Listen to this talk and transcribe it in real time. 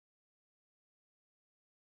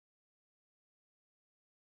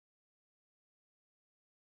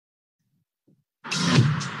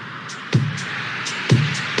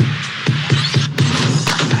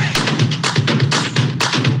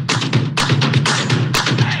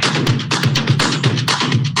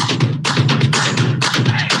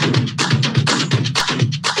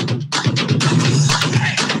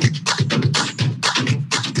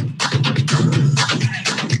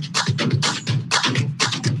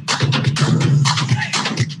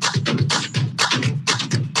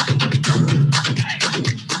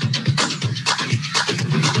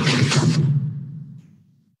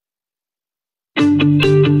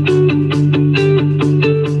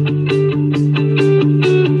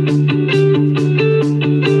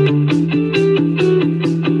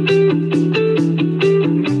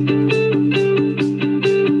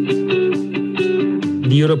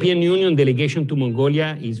European Union delegation to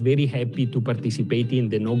Mongolia is very happy to participate in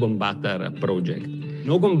the No Gun Batar project.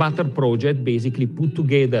 No Gun Batar project basically put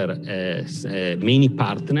together many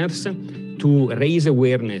partners to raise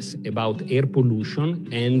awareness about air pollution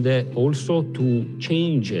and also to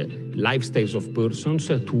change lifestyles of persons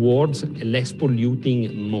towards a less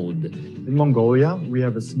polluting mode. In Mongolia, we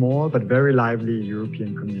have a small but very lively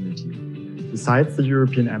European community. Besides the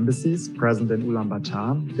European embassies present in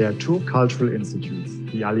Ulaanbaatar, there are two cultural institutes,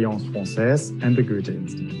 the Alliance Française and the Goethe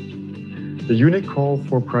Institute. The unique call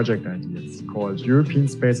for project ideas, called European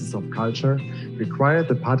Spaces of Culture, required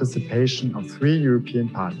the participation of 3 European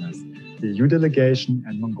partners, the EU delegation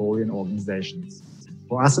and Mongolian organizations.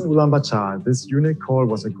 For us in Ulaanbaatar, this unique call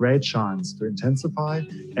was a great chance to intensify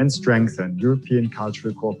and strengthen European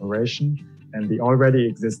cultural cooperation and the already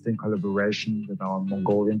existing collaboration with our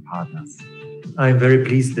Mongolian partners. I'm very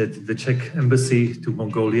pleased that the Czech Embassy to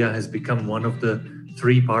Mongolia has become one of the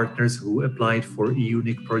 3 partners who applied for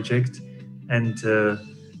EU-NIC project, and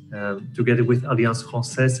together with Alliance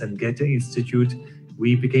Française and Goethe Institute,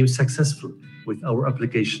 we became successful with our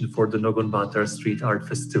application for the No Gun Batar Street Art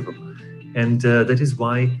Festival. And that is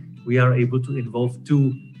why we are able to involve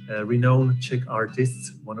 2 renowned Czech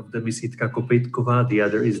artists. One of them is Jitka Kopejtková, the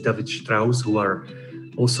other is David Strauss, who are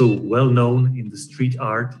also well known in the street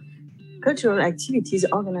art. Cultural activities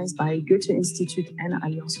organized by Goethe Institute and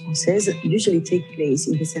Alliance Française usually take place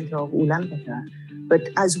in the center of Ulaanbaatar. But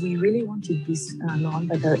as we really wanted this No Gun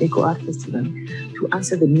Batar Eco Art Festival to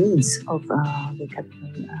answer the needs of the capital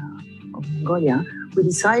of Mongolia, we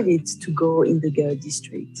decided to go in the Ger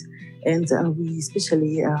district. And we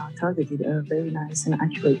especially targeted a very nice and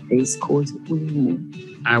accurate place called Ulimu.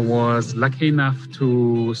 I was lucky enough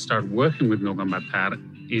to start working with No Gun Batar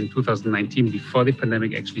in 2019 before the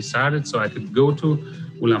pandemic actually started, so I could go to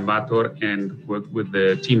Ulaanbaatar and work with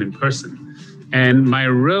the team in person. And my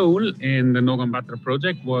role in the No Gun Batar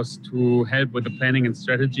project was to help with the planning and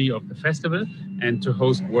strategy of the festival and to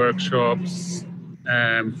host workshops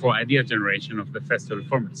for idea generation of the festival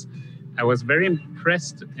formats. I was very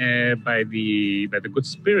impressed by the good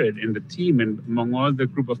spirit in the team and among all the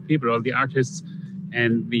group of people, all the artists,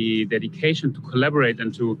 and the dedication to collaborate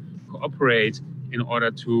and to cooperate in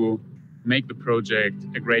order to make the project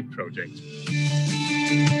a great project.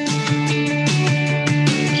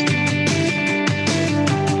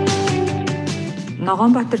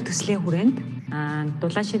 Ногоон Баатар төслийн хүрээнд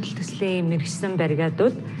дулаан шидэл төслийн мэргэжсэн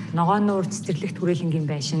баррикадууд ногоон нуур цэцэрлэгт хүрээлэнгийн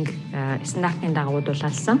байшинг стандартын дагуу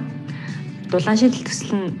дулаалсан. Дулаан шидэл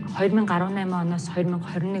төсөл нь 2018 оноос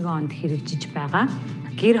 2021 онд хэрэгжиж байгаа.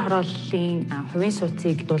 Гэр хорооллын хувийн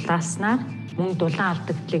сууцыг дулааснаар мөн дулаан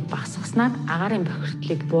алдагдлыг багасгаснаар агаарын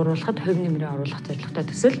бохирдлыг бууруулахад хувь нэмрээ оруулах зорилготой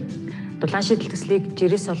төсөл. Дулаан шидэл төслийг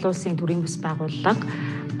жирээс олон улсын төрийн бас байгууллага,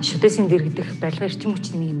 шүтээсийн дэргэдэх барилгын эрчим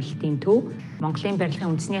хүчний нэмэлтийн төв, Монголын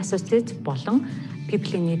барилгын үндэсний ассоциац болон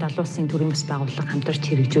People-ийн нийт олон улсын төрийн бас байгууллага хамтарч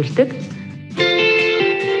хэрэгжүүлдэг.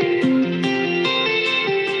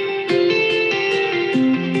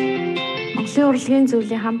 Монголын урлагийн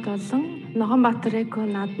зөвлөлийн хамт олон Ногоон Баатар Эко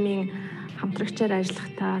наадмын хамтрагчаар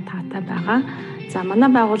ажиллахтаа таатай байгаа. За манай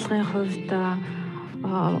байгууллагын хувьд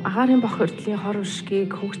агаарын бохирдлын хор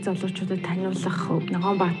уршгийг хүүхд залуучуудад таниулах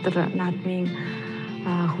Ногоон Баатар наадмын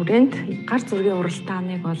хүрээнд гар зургийн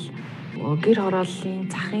уралдааныг бол гэр хорооллын,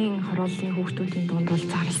 захын хорооллын хүүхдүүдийн дунд бол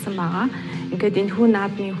зарласан байгаа. Ингээд энэ хүн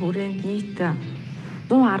наадмын хүрээнд нийт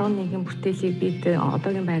 111 бүтээлийг бид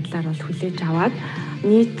одоогийн байдлаар бол хүлээж аваад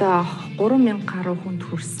нийт 3000 гаруй хүнд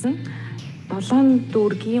хүрсэн. 7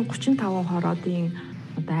 дүүргийн 35 хороодын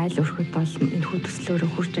айл өрхөд бол энэ хүү төслөөр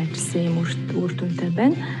хурж ажилласан юм үр дүнтэй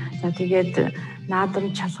байна. За тэгээд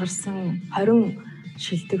наадам чалгарсан 20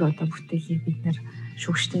 шилдэг одоо бүтээлийг бид нэр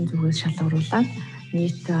шүүгчдийн зүгээс шалгаруулад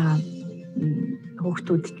нийт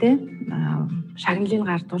хүүхдүүдтэй шагналыг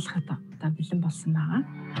гардуулахад одоо бэлэн болсон байгаа.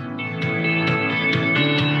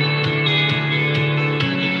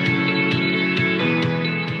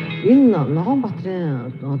 Энэ Ногоон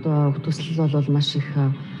Баатарын одоо төсөл бол маш их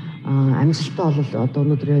амжилттай бол одоо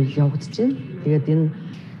өнөөдөр явагдаж байна. Тэгээд энэ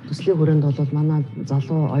төслийн хүрээнд бол манай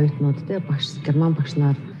залуу оюутнууд те герман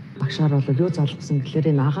багшаар бол юу залгасан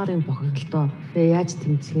гэхээр энэ агаарын бохирдолтой тэгээ яаж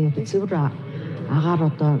тэмцэх юм цэвэр агаар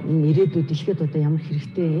одоо энэ ирээдүйд дэлхийд одоо ямар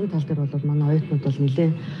хэрэгтэй энэ тал дээр бол манай оюутнууд бол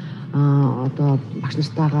нэлээд одоо багш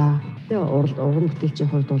нартайгаа уран бүтээлчийн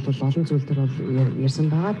хувьд бол олон зүйл төр бол ярьсан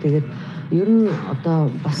байгаа. Тэгээд ер нь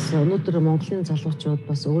одоо бас өнөөдөр Монголын залуучууд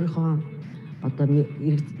бас өөрийнхөө одоо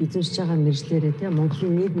эзэмшиж байгаа мэржлээрээ тийм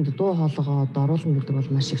Монголын нийгэмд дуу хоолойгоо одоо оруулна гэдэг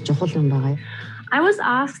бол маш их чухал юм байгаа. I was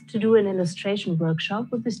asked to do an illustration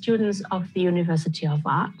workshop with the students of the University of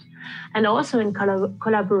Art. and also in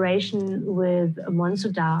collaboration with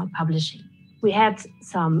Monsuda Publishing. We had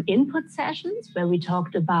some input sessions where we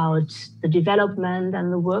talked about the development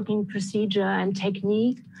and the working procedure and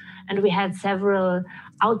technique. And we had several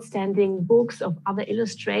outstanding books of other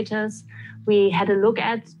illustrators we had a look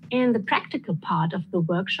at. In the practical part of the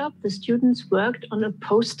workshop, the students worked on a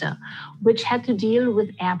poster which had to deal with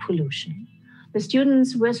air pollution. The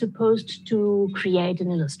students were supposed to create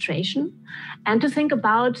an illustration and to think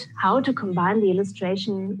about how to combine the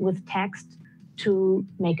illustration with text to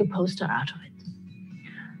make a poster out of it.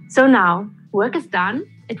 So now work is done.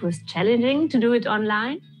 It was challenging to do it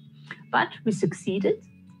online, but we succeeded.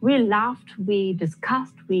 We laughed, we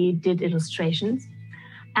discussed, we did illustrations,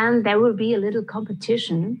 and there will be a little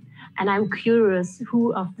competition. And I'm curious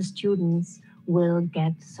who of the students will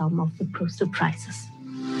get some of the poster prizes.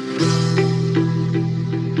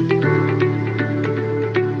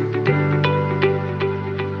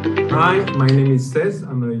 Hi, my name is Cez.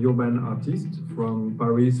 I'm a urban artist from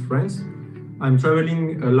Paris, France. I'm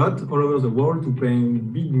traveling a lot all over the world to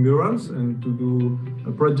paint big murals and to do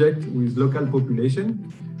a project with local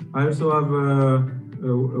population. I also have a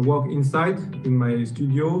work inside in my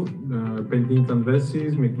studio, painting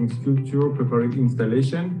canvases, making sculpture, preparing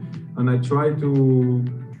installation, and I try to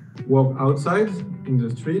work outside in the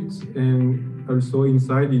streets and also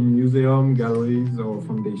inside in museum, galleries, or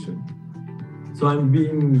foundation. So I'm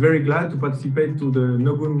being very glad to participate to the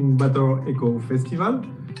Nogun Bator Eco Festival.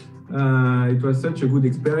 It was such a good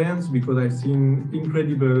experience because I've seen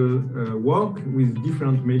incredible work with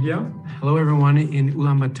different media. Hello everyone in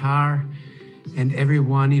Ulaanbaatar and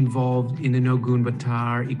everyone involved in the Nogun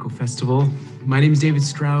Bator Eco Festival. My name is David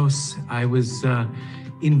Strauss. I was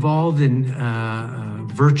involved in a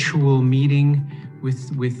virtual meeting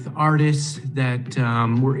with artists that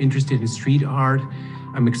were interested in street art.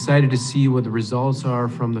 I'm excited to see what the results are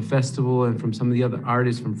from the festival and from some of the other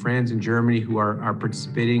artists from France and Germany who are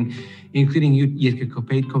participating, including Yitka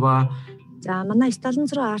Kopeitkova. За манай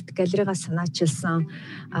Сталинзруу арт галерейгаас санаачилсан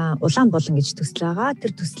улаан болон гэж төсөл байгаа.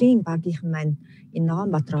 Тэр төслийн багийнхан маань энэ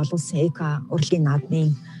Ногоонбаатар олон улсын эко урлагийн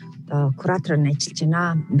наадмын куратор нь ажиллаж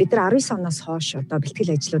байна. Бид нар 19 оноос хойш одоо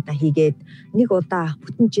бэлтгэл ажлуудаа хийгээд нэг удаа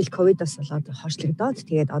бүтэн жил ковидоос болоод хойшлогдоод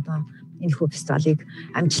тэгээд одоо энэ хүү фестивалыг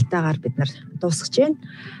амжилттайгаар бид нар дуусгаж байна.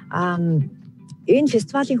 Энэ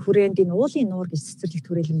фестивалийн хүрээнд энэ уулын нуур гэж цэцэрлэг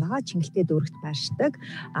төрөлн байгаа. Чингэлтэй дүүрэгт байршдаг.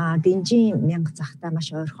 Дэнжийн мянга захтай маш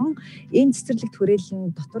ойрхон. Энэ цэцэрлэг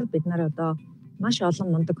төрөлн дотор бид нар одоо маш олон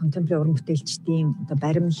мундаг контемпорари уран бүтээлчдийн одоо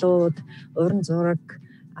баримлууд, уран зураг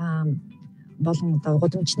болон одоо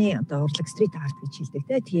гудамжны одоо урлаг стрит арт гэж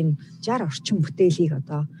хэлдэг тийм 60 орчим бүтээлийг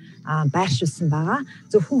одоо байршуулсан байгаа.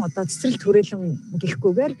 Зөвхөн одоо цэцэрлэг төрөлн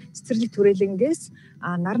гэхгүйгээр цэцэрлэг төрөлнгээс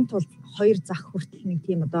наран тул хоёр зах хүртэл нэг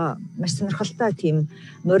тийм одоо маш сонирхолтой тийм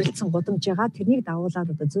морилцсан гудамж байгаа. Тэрнийг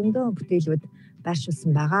дагуулад одоо зөндөө бүтээлүүд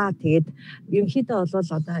байршуулсан байгаа. Тэгээд ерөнхийдөө бол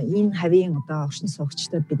одоо энэ хавийн одоо орчин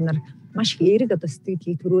суугчдад бид нар маш их эерэг одоо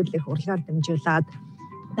сэтгэлийг төрүүлэх урлагаар дамжуулаад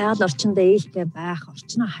байгаль орчиндөө ээлтэй байх,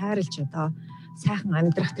 орчноо хайрлж одоо сайхан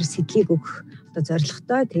амьдрах тэр сэтлийг өгөх одоо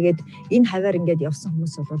зорилготой. Тэгээд энэ хаваар ингээд явсан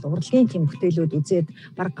хүмүүс бол урлагийн тийм бүтээлүүд үзээд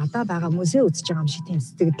баг гадаа байгаа музей үзэж байгаа юм шиг тийм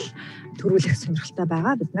сэтгэл төрүүлэх сонирхолтой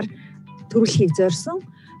байгаа. Бид нар төрүүлэхийг зорьсон.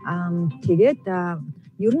 Тэгээд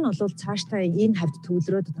ер нь бол цаашдаа энэ хавьд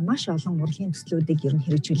төвлөрөөд одоо маш олон урлагийн төслүүдийг ер нь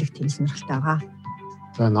хэрэгжүүлэх тийм сонирхолтой байгаа.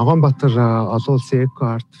 За Ногоонбаатар олон улсын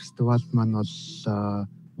эко арт фестивалд маань бол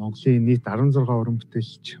Монголын нийт 16 уран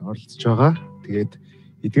бүтээлч оролцож байгаа. Тэгээд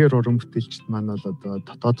эдгээр уран бүтээлчд маань бол одоо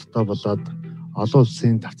дотооддоо болоод олон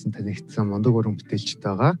улсын тавцан танигдсан мундаг уран бүтээлчд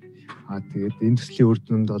байгаа. Тэгээд энэ төслийн үр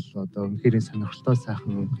дүнд бол одоо үнэхээр сонирхолтой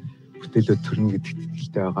сайхан бүтээлүүд төрнө гэдэгт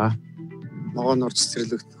итгэлтэй байгаа. Ногоон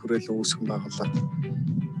цэцэрлэгт хүрээлэн үүсгэн байгуулаад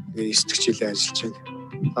 9 жилийн ажиллаж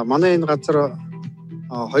байна. За манай энэ газар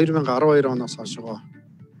 2012 оноос хойшоо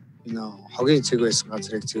энэ хогийн цэг байсан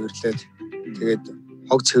газрыг цэвэрлээд тэгээд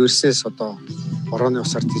хог цэвэрсээс одоо борооны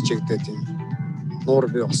усаар тижигдээд энэ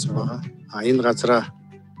нуур бий болсон байгаа. Энэ газараа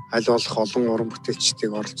аль болох олон уран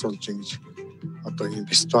бүтээлчдийг оролцуулж ингэж одоо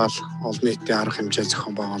энэ фестивал олон нийтийн арга хэмжээ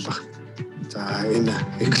зохион байгуулах. За энэ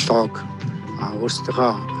эколог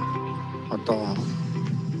өөрсдийнхөө одоо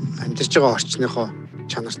амьдарч байгаа орчныхоо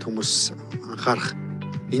чанарт хүмүүс анхаарах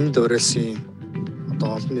энэ дөөрөлсийн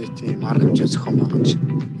одоо олон нийтийн арга хэмжээ зохион байгуулж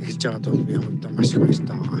эхэлж байгаад бол би хувьдаа маш их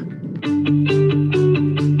баяртай байгаа.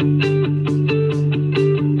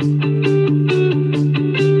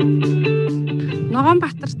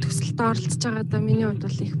 Ногоонбаатар төсөлд оролцож байгаадаа миний хувьд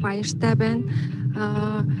бол их баяртай байна.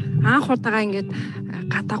 Анх удаага ингээд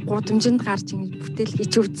гадаа гудамжинд гарч ингэж бүтээл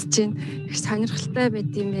хийж үзэж байна. Их сонирхолтой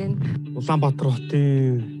байд юм байна. Улаанбаатар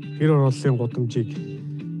хотын гэр орооллын гудамжийг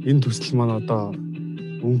энэ төсөл маань одоо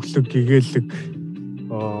өнгөлөг, гэгээлэг,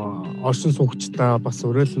 оршин суугчтай бас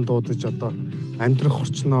уриалан дуудаж одоо амьдрах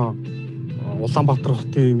орчноо Улаанбаатар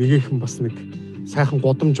хотын нэгэн бас нэг сайхан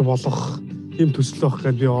гудамж болох тийм төсөл байх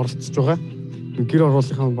гэдээ би оролцож байгаа. Гэр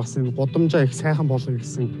оруулахын бас энэ гудамжаа их сайхан болгоё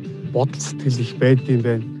гэсэн бодол сэтгэл их байдсан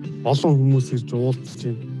байна. Олон хүмүүс ирж уулзж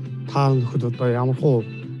байна. Та нөхөд одоо ямар хуу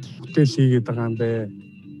бүтээл хийгээд байгаа юм бэ?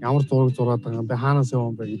 Ямар зураг зураад байгаа юм бэ? Хаанаас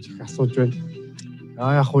явсан бэ гэж их асууж байна.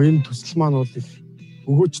 Яг хөө энэ төсөл маань бол их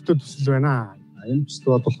өгөөжтэй төсөл байна. Энэ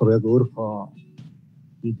төсөл болохоор яг өөрөө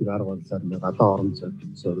хийдэг арга барилаар нэг гадаа орон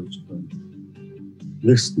зориулж байна.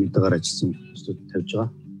 Next мэдээгээр ажилласан төслүүд тавьж байгаа.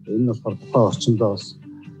 Энэ нь болохоор тухайн орчиндөө бас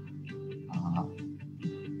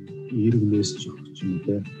эерэг мессеж өгч юм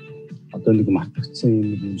те. Одоо нэг матгцсан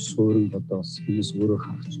юм суурин одоо бас хүмүүс өөрөө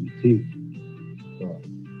харах юм тийм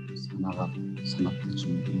санаатай ч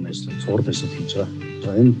юм ажил цуврал ажил хийж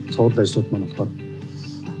байгаа. Энэ цуврал ажлууд маань болохоор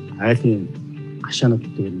айлын гашаанууд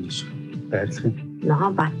дээр нэг байрлах юм.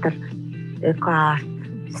 Ногоонбаатар эко арт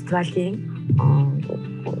фестивалийн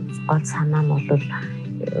гол санаа нь бол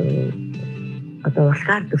одоо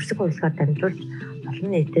урлагаар дүрсэг урлагаар дамжуулж олон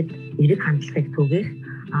нийтэд эрэг хандлагыг түгээх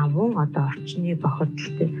мөн одоо орчны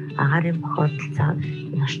бохирдолтой агаарын бохирдол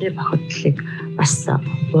насны бохирдлыг бас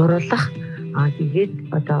бууруулах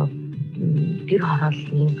тэгээд одоо гэр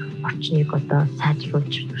хорооллын орчныг одоо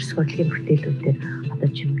сайжруулж дүрсэг урлагийн бүтээлүүдээр одоо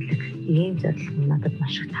чимэглэх ийм зорилго надад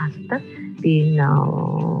маш их таалагдав. Би энэ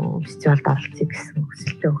фестивалд оролцъё гэсэн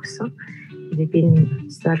хүсэлтэй өгсөн. Тэгээд энэ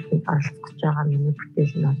фестивалд оролцох гэж байгаа миний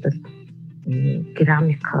бүтээл нь одоо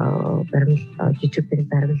керамик баримл жижиг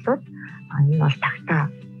баримлууд энэ бол тагтаа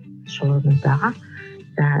шуурд байгаа.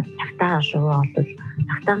 За тагтаа шувуу бол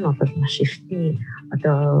тагтаа нь бол маш эртний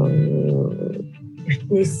одоо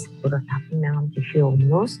эртнээс бүр 5000 жилийн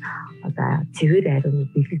өмнөөс одоо цэвэр ариуны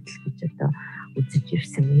бэлэгдэл гэж одоо үзэж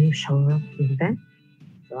ирсэн ийм шувуу юм байна.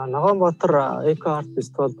 За Ногоонбаатар эко арт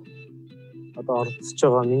фестивалд одоо оролцож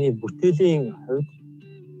байгаа миний бүтээлийн хувьд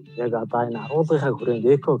яг одоо энэ агуулгынхаа хүрээнд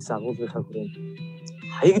эко гэсэн агуулгынхаа хүрээнд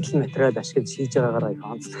хаягдл материал ашиглаж хийж байгаагаараа их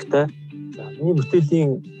онцлогтой. За миний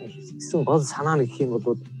бүтээлийн гэсэн гол санаа нь гэх юм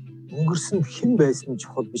бол өнгөрсөнд хэн байсан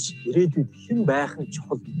чухал биш, ирээдүйд хэн байх нь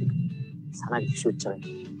чухал гэдэг санааг гişүүлж байгаа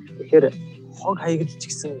юм. Тэгэхээр хог хаягдл ч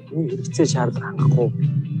гэсэн хүний хэрэгцээ шаардлага хангахгүй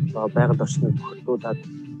байгаль орчныг бохирдуулаад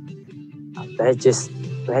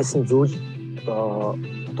байсан зүйл одоо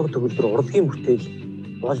утга төгөлдөр урлагийн бүтээл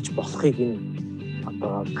болж болохыг энэ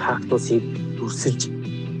одоо кактусыг дүрсэлж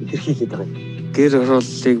илэрхийлээд байгаа юм. Гэр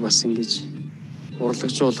хорооллыг бас ингэж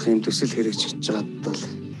урлагжуулах юм төсөл хэрэгжиж байгаад бол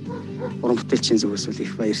уран бүтээлчийн зүгээс бол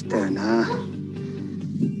их баяртай байна.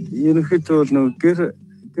 Ерөнхийдөө бол нөгөө гэр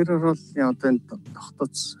хорооллын одоо энэ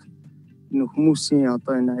тогтоц энэ хүмүүсийн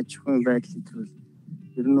одоо энэ аж ахуйн байдлыг төрөл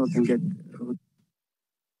ер нь бол ингээд.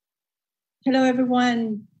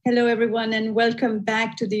 Hello everyone and welcome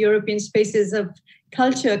back to the European Spaces of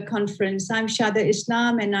Culture Conference. I'm Shada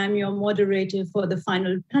Islam and I'm your moderator for the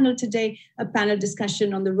final panel today, a panel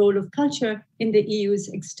discussion on the role of culture in the EU's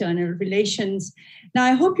external relations. Now,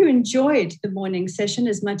 I hope you enjoyed the morning session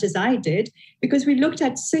as much as I did, because we looked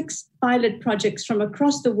at 6 pilot projects from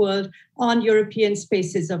across the world on European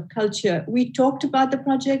spaces of culture. We talked about the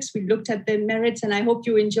projects, we looked at their merits, and I hope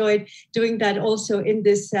you enjoyed doing that also in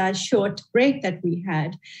this short break that we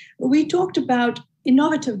had. We talked about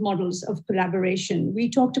innovative models of collaboration. We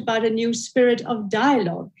talked about a new spirit of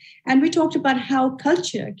dialogue, and we talked about how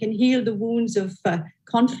culture can heal the wounds of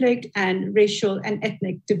conflict and racial and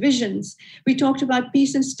ethnic divisions. We talked about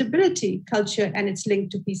peace and stability, culture and its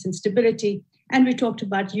link to peace and stability. And we talked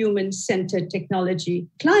about human-centered technology.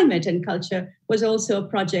 Climate and culture was also a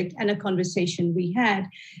project and a conversation we had.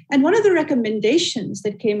 And one of the recommendations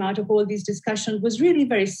that came out of all these discussions was really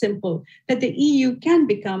very simple, that the EU can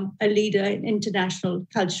become a leader in international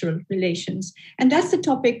cultural relations. And that's the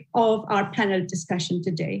topic of our panel discussion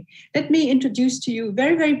today. Let me introduce to you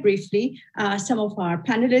very, very briefly some of our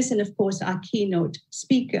panelists and, of course, our keynote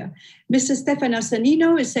speaker. Mr. Stefano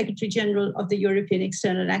Sannino is Secretary General of the European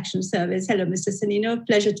External Action Service. Hello, Mr. Sannino.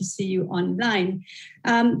 Pleasure to see you online.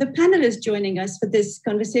 The panelists joining us for this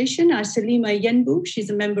conversation are Salima Yenbou. She's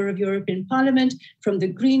a member of European Parliament from the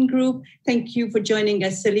Green Group. Thank you for joining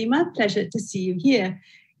us, Salima. Pleasure to see you here.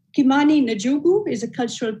 Kimani Njogu is a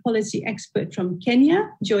cultural policy expert from Kenya,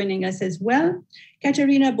 joining us as well.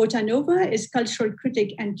 Kateryna Botanova is cultural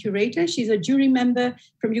critic and curator. She's a jury member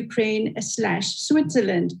from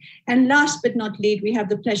Ukraine/Switzerland. And last but not least, we have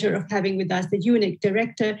the pleasure of having with us the UNIC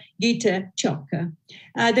director, Tocci.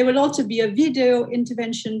 There will also be a video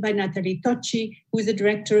intervention by Nathalie Tocci, who is the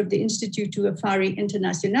director of the Istituto Affari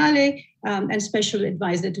Internazionali and special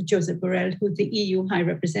advisor to Josep Borrell, who's the EU High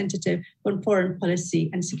Representative on Foreign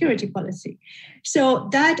Policy and Security Policy. So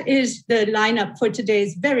that is the lineup for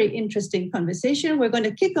today's very interesting conversation. We're going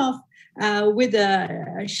to kick off with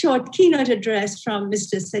a short keynote address from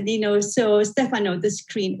Mr. Sannino. So Stefano, the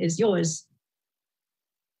screen is yours.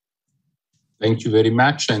 Thank you very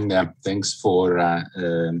much, and thanks for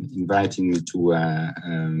inviting me to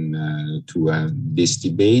this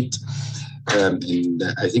debate. And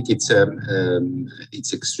I think it's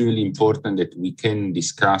extremely important that we can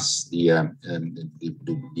discuss the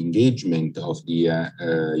engagement of the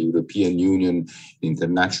European Union in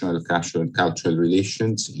international cultural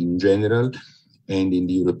relations in general, and in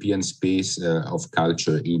the European space of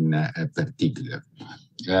culture in particular.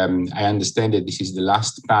 I understand that this is the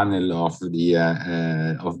last panel of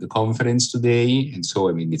the conference today, and so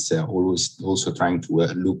I mean it's always also trying to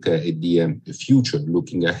look at the future,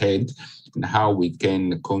 looking ahead, and how we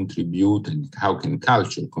can contribute and how can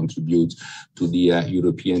culture contribute to the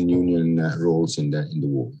European Union roles in the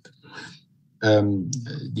world.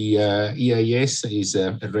 The EIS is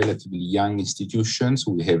a relatively young institution,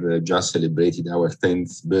 so we have just celebrated our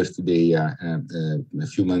 10th birthday a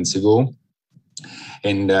few months ago.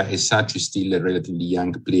 And as such, is still a relatively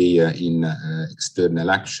young player in external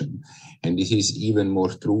action. And this is even more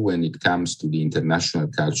true when it comes to the international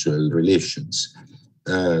cultural relations.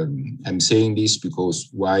 I'm saying this because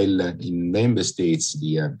while in member states,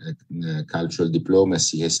 the cultural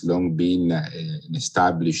diplomacy has long been an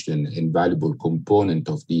established and valuable component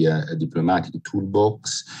of the diplomatic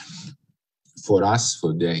toolbox, for us,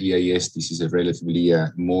 for the EIS, this is a relatively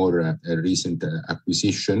more recent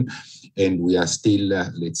acquisition, and we are still,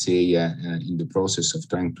 let's say, in the process of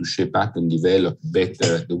trying to shape up and develop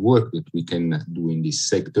better the work that we can do in this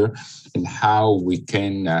sector, and how we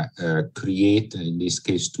can create, in this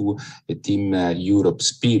case too, a Team Europe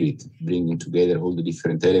spirit, bringing together all the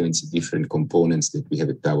different elements, different components that we have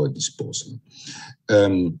at our disposal.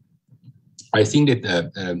 I think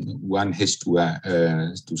that one has to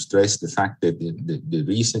stress the fact that the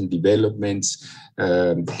recent developments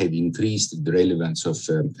have increased the relevance of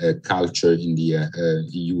culture in the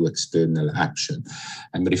EU external action.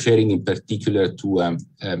 I'm referring in particular to,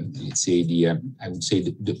 let's say, I would say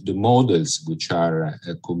the models which are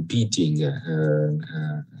competing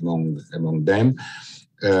among them.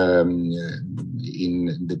 In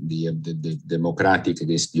the democratic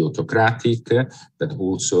against the autocratic, but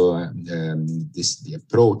also the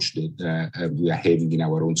approach that we are having in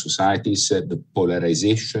our own societies, the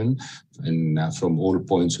polarization, and from all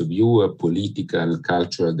points of view, political,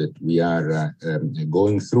 cultural, that we are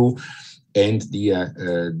going through, and the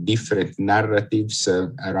different narratives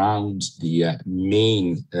around the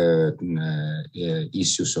main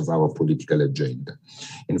issues of our political agenda.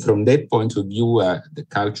 And from that point of view, the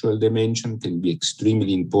cultural dimension can be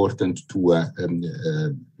extremely important to,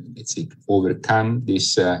 let's say, overcome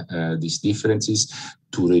these differences,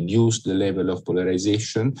 to reduce the level of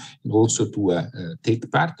polarization, and also to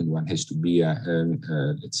take part, and one has to be,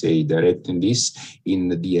 let's say, direct in this, in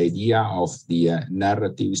the idea of the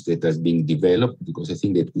narratives that are being developed, because I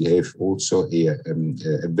think that we have also a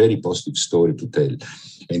very positive story to tell.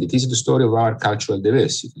 And it is the story of our cultural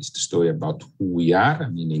diversity. It's the story about who we are, I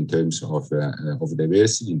mean, in terms of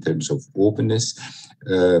diversity, in terms of openness,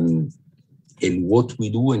 and what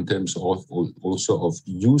we do in terms of also of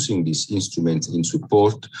using these instruments in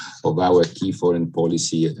support of our key foreign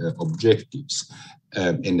policy objectives.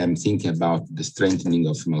 And I'm thinking about the strengthening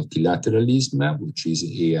of multilateralism, which is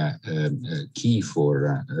a key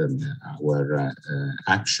for our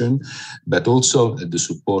action, but also the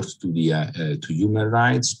support to human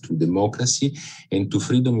rights, to democracy, and to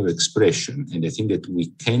freedom of expression. And I think that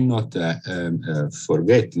we cannot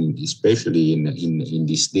forget, especially in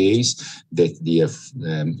these days, that the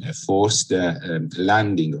forced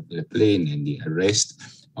landing of the plane and the arrest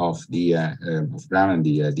of Raman,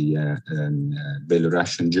 the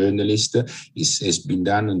Belarusian journalist, has been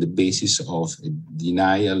done on the basis of a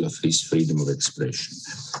denial of his freedom of expression.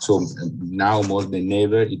 So now more than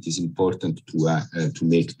ever, it is important to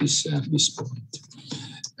make this point.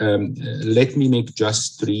 Let me make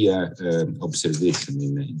just three observations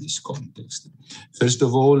in this context. First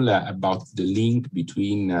of all, about the link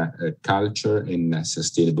between culture and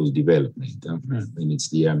sustainable development. And it's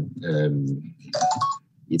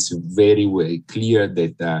it's very clear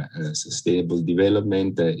that sustainable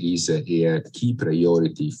development is a key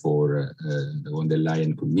priority for the von der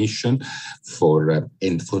Leyen Commission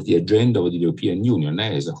and for the agenda of the European Union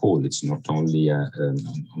as a whole. It's not only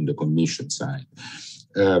on the Commission side.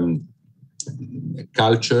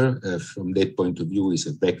 Culture, from that point of view, is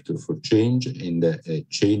a vector for change and a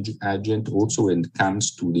change agent also when it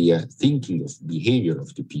comes to the thinking of behavior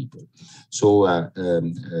of the people. So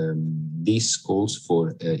this calls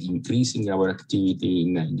for increasing our activity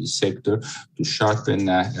in this sector to sharpen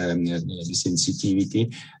the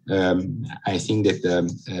sensitivity. I think that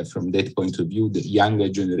from that point of view, the younger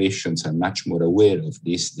generations are much more aware of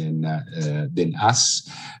this than us.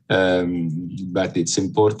 But it's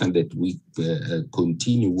important that we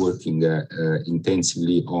continue working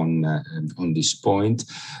intensively on this point,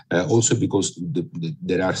 also because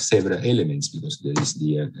there are several elements, because there is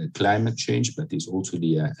the climate change, but there's also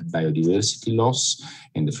the biodiversity loss.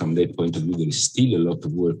 And from that point of view, there is still a lot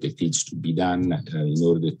of work that needs to be done in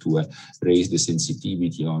order to raise the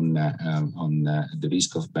sensitivity on the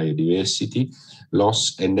risk of biodiversity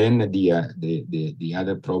loss. And then the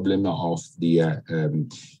other problem of the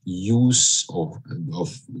use of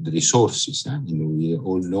the resources. We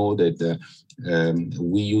all know that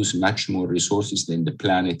we use much more resources than the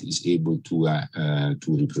planet is able to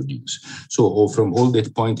reproduce. So from all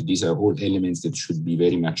that point, these are all elements that should be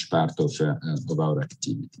very much part of our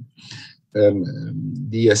activity.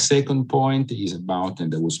 The second point is about,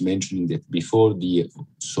 and I was mentioning that before, the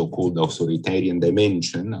so-called authoritarian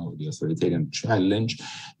dimension or the authoritarian challenge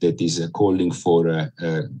that is calling for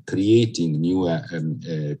creating new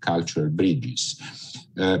cultural bridges.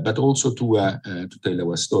 But also to tell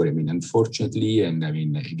our story. I mean, unfortunately, and I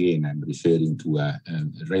mean, again, I'm referring to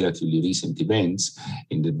relatively recent events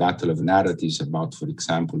in the battle of narratives about, for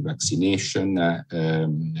example, vaccination.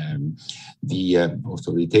 The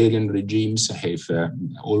authoritarian regimes have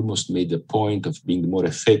almost made a point of being more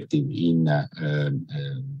effective in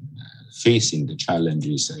facing the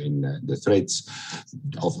challenges and the threats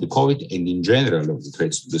of the COVID and in general of the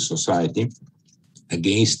threats to the society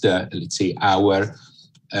against, let's say, our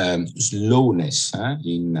slowness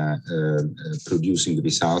in producing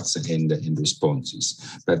results and responses.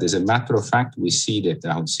 But as a matter of fact, we see that,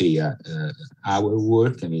 I would say, our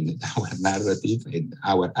work, I mean, our narrative and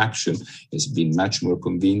our action has been much more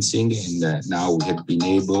convincing, and now we have been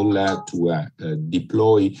able to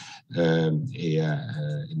deploy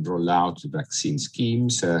and roll out vaccine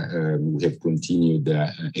schemes. We have continued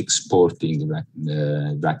exporting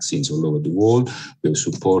vaccines all over the world. We have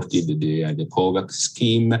supported the COVAX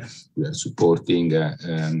scheme. We are supporting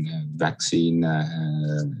vaccine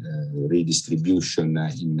redistribution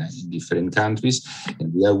in different countries,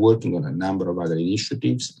 and we are working on a number of other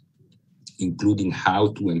initiatives, including how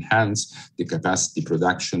to enhance the capacity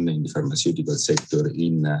production in the pharmaceutical sector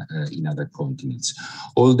in other continents.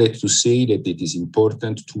 All that to say that it is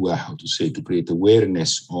important to to create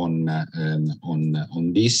awareness on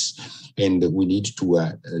this, and we need to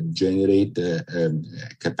generate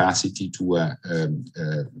capacity to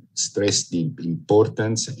stress the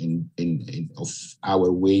importance of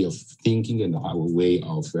our way of thinking and our way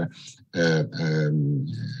of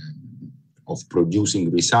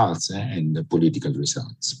producing results and political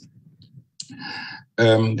results.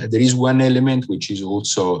 There is one element which is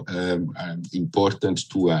also important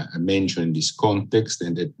to mention in this context,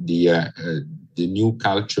 and that the new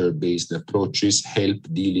culture-based approaches help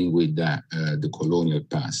dealing with the colonial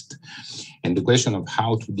past. And the question of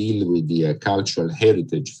how to deal with the cultural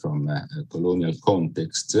heritage from colonial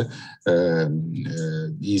contexts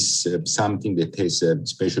is something that has,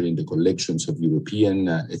 especially in the collections of European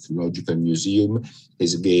ethnological museum,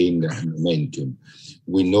 has gained momentum.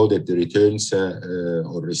 We know that the returns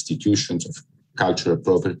or restitutions of cultural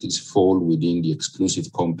properties fall within the exclusive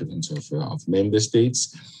competence of member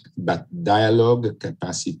states, but dialogue,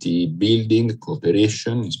 capacity building,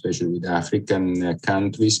 cooperation, especially with African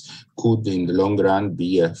countries, could in the long run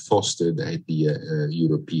be fostered at the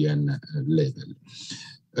European level.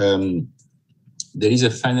 There is a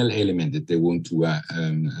final element that I want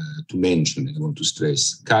to mention and I want to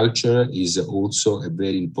stress. Culture is also a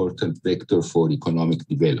very important vector for economic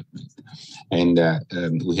development. And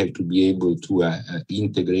we have to be able to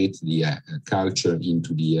integrate the culture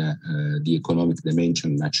into the economic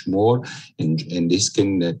dimension much more. And this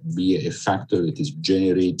can be a factor that is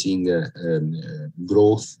generating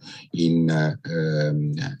growth in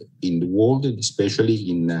the world, especially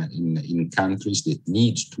in countries that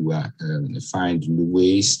need to find new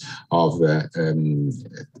ways of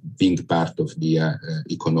being part of the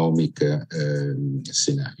economic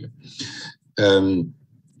scenario.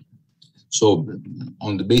 So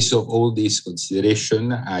on the basis of all this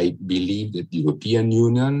consideration, I believe that the European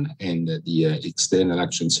Union and the External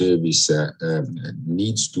Action Service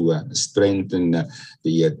needs to strengthen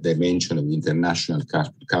the dimension of international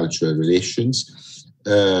cultural relations.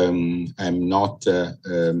 I'm not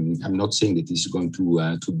saying that it's going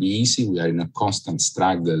to be easy. We are in a constant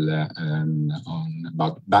struggle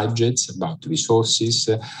about budgets, about resources,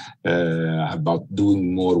 about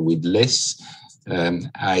doing more with less.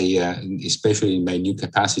 I, especially in my new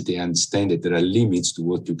capacity, understand that there are limits to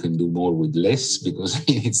what you can do more with less, because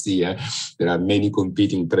it's there are many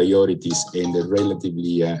competing priorities and a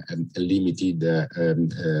relatively limited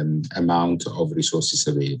amount of resources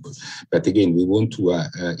available. But again, we want to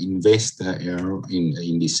invest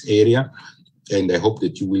in this area. And I hope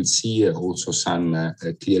that you will see also some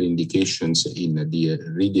clear indications in the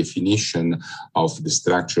redefinition of the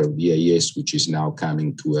structure of the EIS, which is now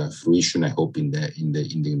coming to fruition, I hope, in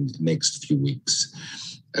the next few weeks.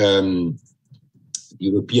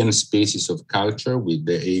 European spaces of culture with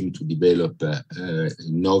the aim to develop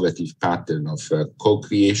innovative pattern of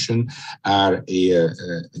co-creation are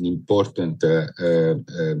an important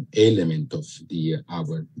element of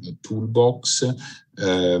our toolbox.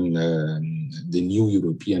 The new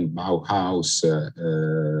European Bauhaus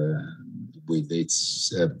with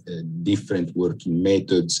its different working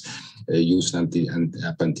methods used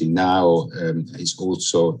up until now is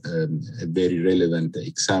also a very relevant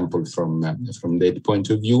example from that point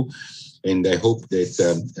of view. And I hope that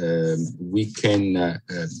we can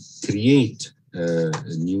create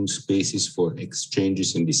new spaces for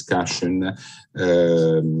exchanges and discussion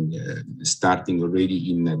starting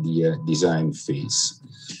already in the design phase.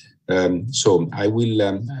 So I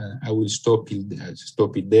will stop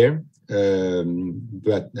it there.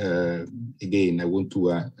 But again, I want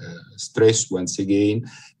to stress once again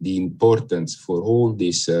the importance for all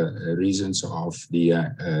these reasons of the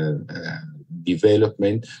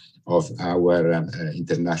development of our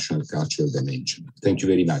international cultural dimension. Thank you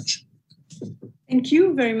very much. Thank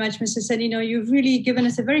you very much, Mr. Sannino. You've really given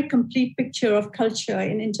us a very complete picture of culture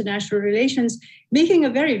in international relations, making a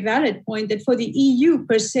very valid point that for the EU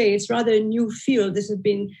per se, it's rather a new field. This has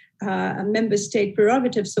been a member state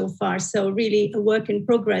prerogative so far, so really a work in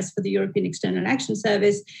progress for the European External Action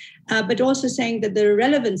Service, but also saying that the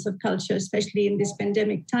relevance of culture, especially in these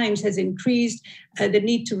pandemic times, has increased, the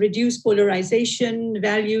need to reduce polarization,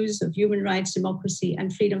 values of human rights, democracy,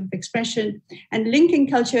 and freedom of expression, and linking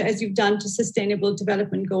culture, as you've done, to sustainable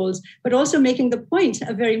development goals, but also making the point,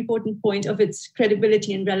 a very important point, of its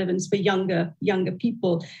credibility and relevance for younger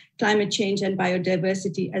people, climate change and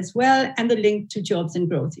biodiversity as well, and the link to jobs and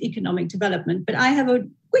growth, economic development. But I have a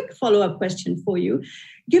quick follow-up question for you.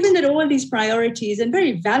 Given that all these priorities, and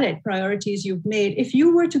very valid priorities you've made, if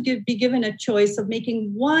you were to be given a choice of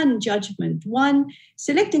making one judgment,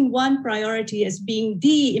 selecting one priority as being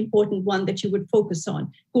the important one that you would focus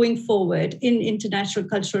on going forward in international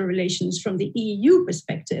cultural relations from the EU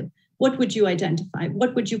perspective, what would you identify?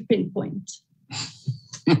 What would you pinpoint?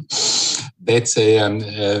 That's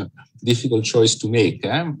a difficult choice to make.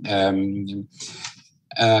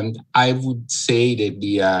 I would say that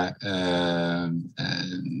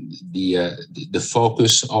the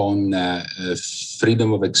focus on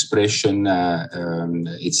freedom of expression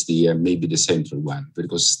it's maybe the central one,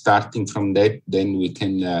 because starting from that, then we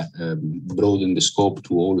can broaden the scope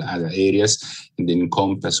to all other areas and then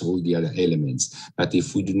encompass all the other elements. But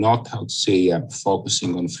if we do not, how to say,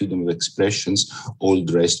 focusing on freedom of expressions, all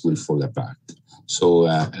the rest will fall apart. So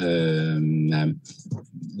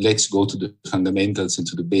let's go to the fundamentals and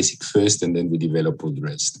to the basic first, and then we develop all the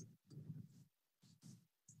rest.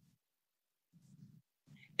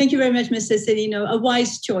 Thank you very much, Mr. Sannino. A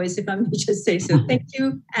wise choice, if I may just say so. Thank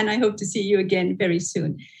you, and I hope to see you again very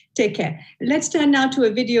soon. Take care. Let's turn now to a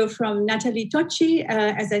video from Nathalie Tocci.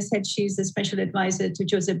 As I said, she's the special advisor to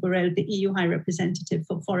Josep Borrell, the EU High Representative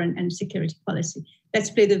for Foreign and Security Policy. Let's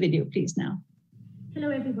play the video, please, now. Hello,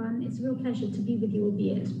 everyone. It's a real pleasure to be with you,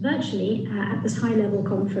 albeit virtually, at this high-level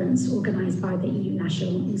conference organised by the EU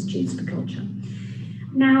National Institutes for Culture.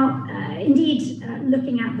 Now, indeed,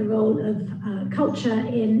 looking at the role of culture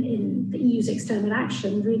in the EU's external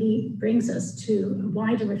action really brings us to a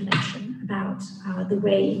wider reflection about the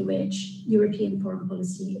way in which European foreign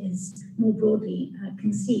policy is more broadly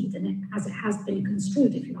conceived, and as it has been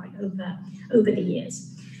construed, if you like, over the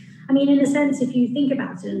years. I mean, in a sense, if you think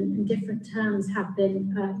about it, and different terms have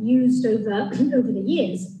been used over the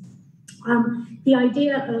years, the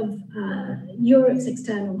idea of Europe's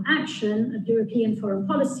external action, of European foreign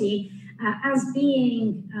policy, as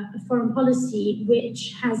being a foreign policy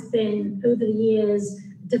which has been, over the years,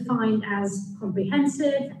 defined as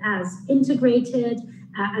comprehensive, as integrated,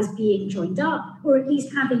 as being joined up, or at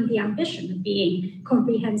least having the ambition of being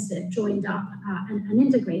comprehensive, joined up, and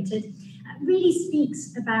integrated, really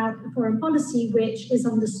speaks about a foreign policy which is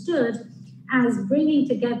understood as bringing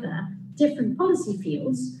together different policy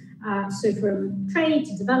fields, so from trade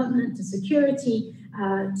to development to security,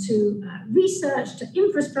 to research, to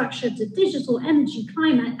infrastructure, to digital, energy,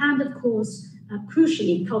 climate, and of course,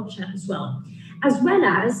 crucially, culture as well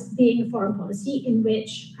as being a foreign policy in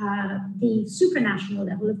which the supranational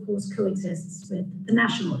level, of course, coexists with the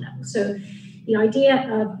national level. So the idea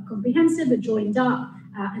of comprehensive, a joined up,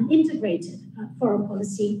 and integrated foreign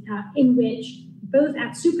policy in which both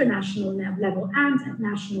at supranational level and at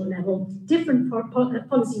national level, different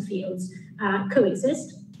policy fields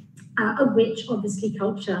coexist, of which obviously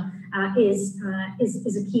culture is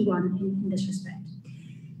a key one in this respect.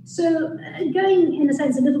 So going in a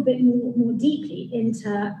sense a little bit more deeply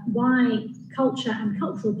into why culture and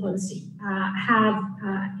cultural policy have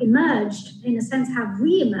emerged, in a sense have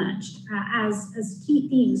re-emerged as key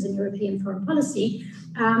themes in European foreign policy,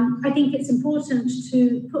 I think it's important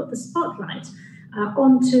to put the spotlight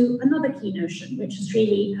onto another key notion, which has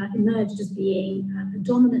really emerged as being a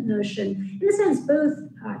dominant notion, in a sense, both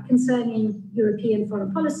concerning European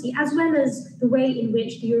foreign policy, as well as the way in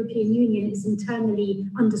which the European Union is internally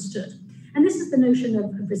understood. And this is the notion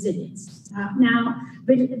of resilience. Now,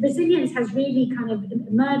 resilience has really kind of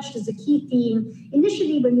emerged as a key theme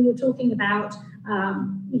initially when we were talking about,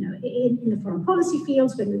 in the foreign policy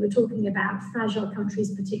fields, when we were talking about fragile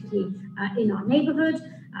countries, particularly in our neighborhood,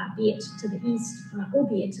 be it to the east or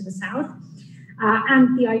be it to the south.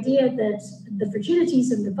 And the idea that the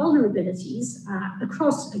fragilities and the vulnerabilities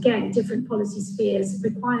across, again, different policy spheres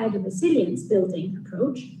required a resilience building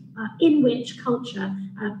approach in which culture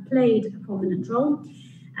played a prominent role.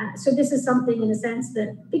 So this is something, in a sense,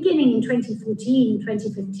 that beginning in 2014,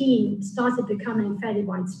 2015, started becoming fairly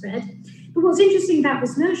widespread. But what's interesting about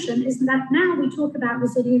this notion is that now we talk about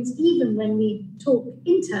resilience even when we talk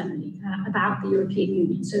internally about the European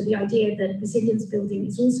Union. So the idea that resilience building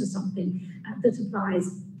is also something that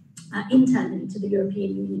applies internally to the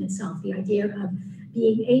European Union itself. The idea of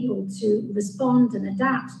being able to respond and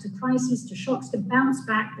adapt to crises, to shocks, to bounce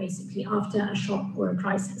back basically after a shock or a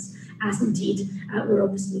crisis, as indeed we're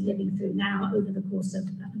obviously living through now over the course of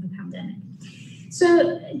the pandemic.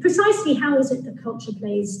 So precisely how is it that culture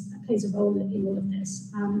plays a role in all of this?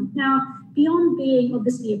 Now, beyond being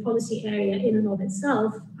obviously a policy area in and of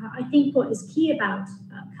itself, I think what is key about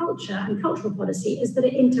culture and cultural policy is that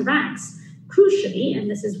it interacts crucially, and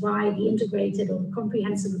this is why the integrated or the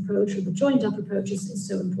comprehensive approach or the joined up approach is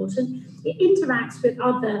so important. It interacts with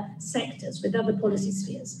other sectors, with other policy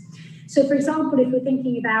spheres. So for example, if we're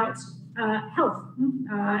thinking about health,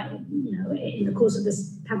 in the course of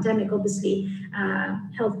this pandemic, obviously,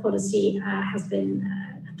 health policy has been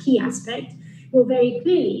a key aspect. Well, very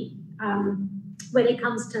clearly, when it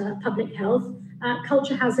comes to public health,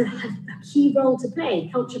 culture has a key role to play.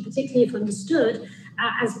 Culture, particularly if understood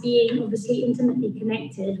as being obviously intimately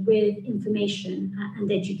connected with information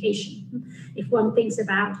and education. If one thinks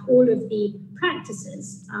about all of the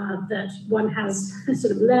practices that one has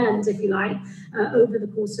sort of learned, if you like, over the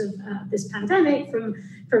course of this pandemic,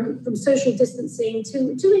 from social distancing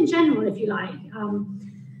to in general, if you like,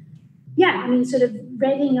 sort of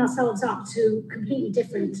readying ourselves up to completely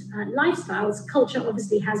different lifestyles. Culture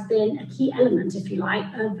obviously has been a key element, if you like,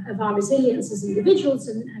 of our resilience as individuals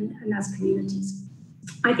and as communities.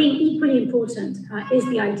 I think equally important is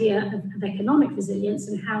the idea of economic resilience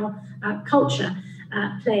and how culture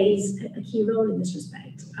plays a key role in this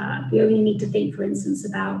respect. We only need to think, for instance,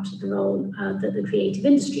 about the role that the creative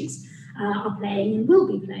industries are playing and will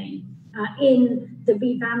be playing in the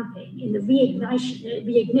revamping, in the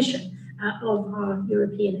reignition of our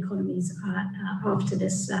European economies after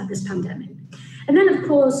this pandemic. And then, of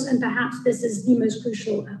course, and perhaps this is the most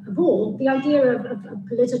crucial of all, the idea of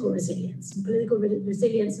political resilience. And political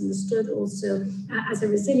resilience understood also as a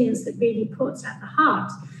resilience that really puts at the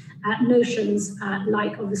heart notions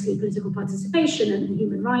like, obviously, political participation and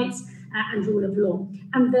human rights and rule of law.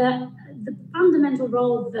 And the fundamental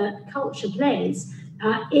role that culture plays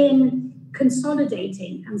in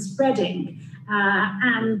consolidating and spreading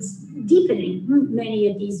and deepening many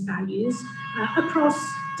of these values across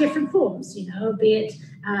different forms, be it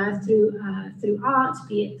through art,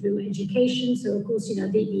 be it through education. So, of course,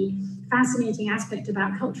 the fascinating aspect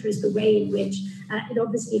about culture is the way in which it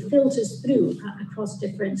obviously filters through across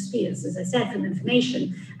different spheres, as I said, from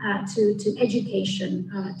information to education,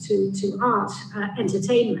 to art,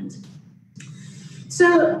 entertainment.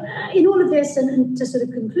 So in all of this, and to sort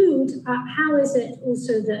of conclude, how is it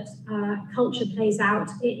also that culture plays out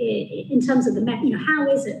in terms of the, how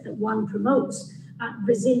is it that one promotes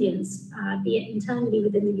resilience, be it internally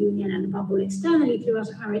within the union and above all externally through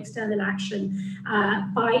our external action,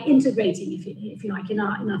 by integrating, if you like, in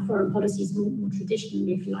our foreign policies more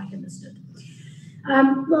traditionally, if you like, understood.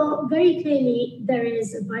 Well, very clearly, there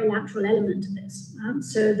is a bilateral element to this.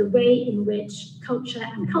 So the way in which culture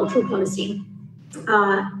and cultural policy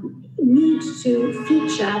need to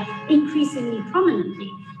feature increasingly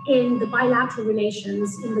prominently in the bilateral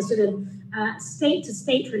relations, in the sort of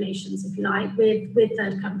state-to-state relations, if you like, with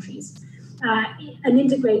third countries. An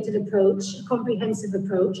integrated approach, a comprehensive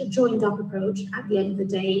approach, a joined-up approach, at the end of the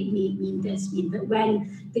day, mean that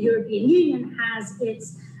when the European Union has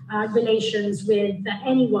its relations with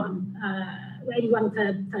anyone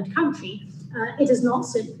third country, it is not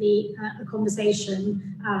simply a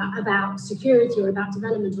conversation about security or about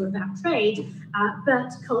development or about trade,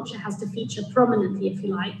 but culture has to feature prominently, if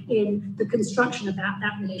you like, in the construction of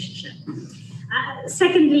that relationship.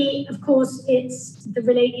 Secondly, of course, it's the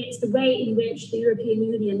way in which the European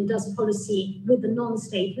Union does policy with the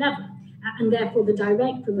non-state level, and therefore the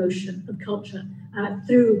direct promotion of culture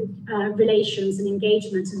through relations and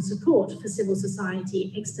engagement and support for civil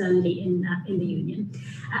society externally in the Union.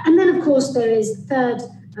 And then, of course, there is third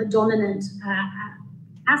dominant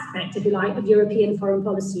aspect, if you like, of European foreign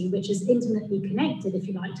policy, which is intimately connected, if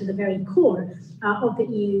you like, to the very core of the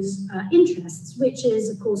EU's interests, which is,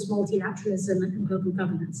 of course, multilateralism and global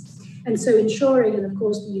governance. And so ensuring, and of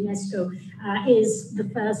course, the UNESCO is the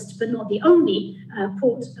first but not the only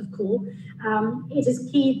port of call, it is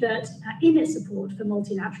key that in its support for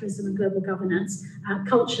multilateralism and global governance,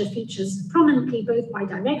 culture features prominently, both by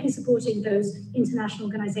directly supporting those international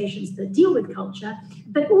organizations that deal with culture,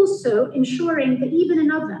 but also ensuring that even in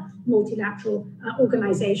other multilateral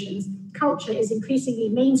organizations, culture is increasingly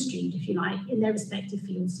mainstreamed, if you like, in their respective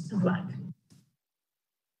fields of work.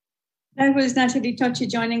 That was Nathalie Tocci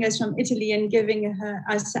joining us from Italy and giving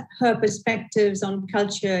us her perspectives on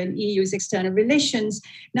culture and EU's external relations.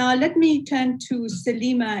 Now, let me turn to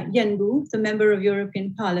Salima Yenbou, the member of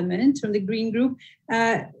European Parliament from the Green Group.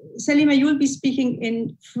 Salima, you will be speaking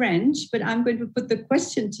in French, but I'm going to put the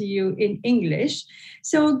question to you in English.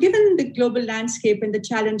 So given the global landscape and the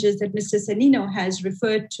challenges that Mr. Sannino has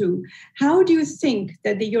referred to, how do you think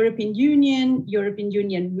that the European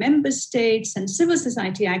Union member states and civil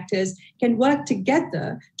society actors can work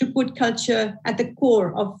together to put culture at the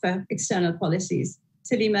core of external policies?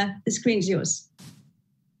 Salima, the screen's yours.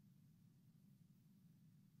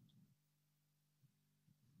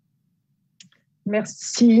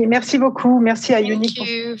 Merci beaucoup. Merci à UNIT. Thank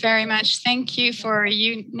you very much. Thank you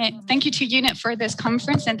to UNIT for this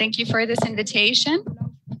conference, and thank you for this invitation.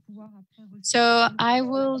 So I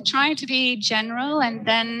will try to be general, and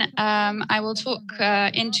then I will talk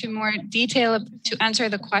into more detail to answer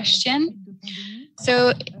the question.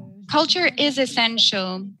 So culture is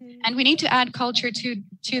essential, and we need to add culture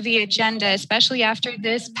to the agenda, especially after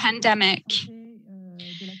this pandemic.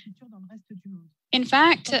 In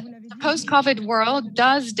fact, the post-COVID world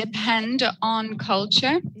does depend on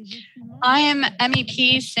culture. I am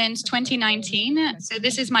MEP since 2019, so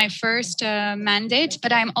this is my first mandate,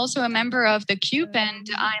 but I'm also a member of the CULT and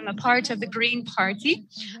I'm a part of the Green Party,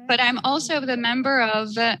 but I'm also the member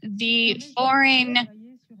of the Foreign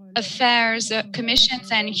Affairs Commissions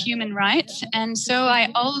and Human Rights, and so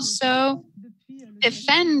I also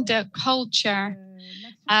defend culture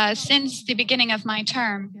since the beginning of my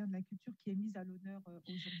term.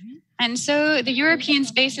 And so the European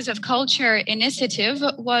Spaces of Culture initiative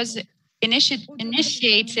was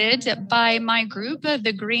initiated by my group,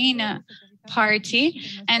 the Green Party.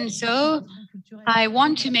 And so I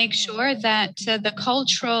want to make sure that the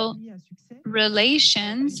cultural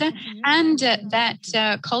relations and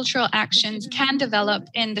that cultural actions can develop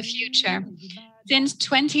in the future. Since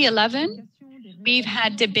 2011, we've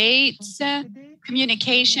had debates,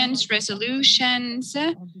 communications, resolutions,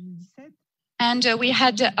 and we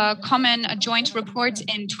had a joint report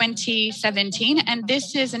in 2017. And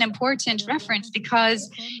this is an important reference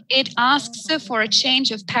because it asks for a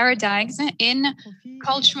change of paradigms in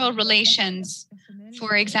cultural relations.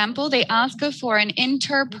 For example, they ask for an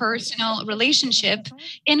interpersonal relationship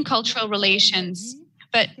in cultural relations.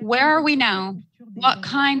 But where are we now? What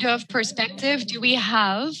kind of perspective do we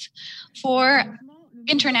have for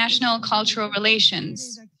international cultural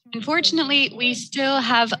relations? Unfortunately, we still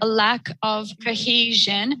have a lack of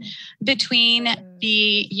cohesion between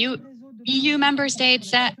the EU member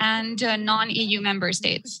states and non-EU member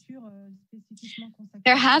states.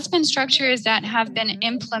 There has been structures that have been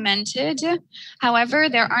implemented. However,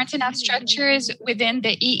 there aren't enough structures within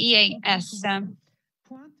the EEAS.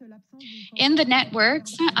 In the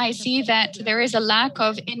networks, I see that there is a lack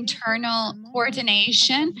of internal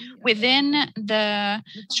coordination within the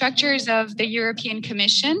structures of the European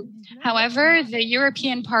Commission. However, the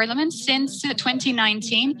European Parliament since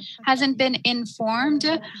 2019 hasn't been informed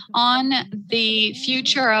on the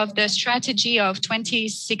future of the strategy of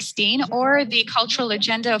 2016 or the cultural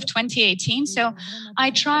agenda of 2018. So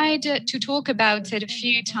I tried to talk about it a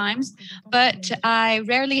few times, but I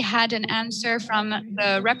rarely had an answer from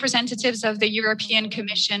the representatives of the European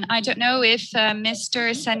Commission. I don't know if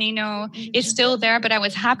Mr. Sannino is still there, but I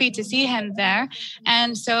was happy to see him there.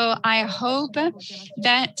 And so I hope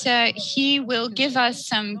that he will give us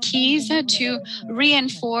some keys to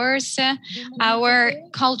reinforce our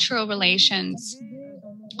cultural relations.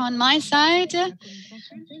 On my side,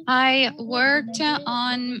 I worked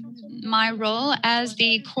on my role as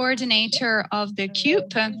the coordinator of the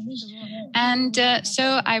CULT. And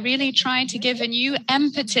so I really tried to give a new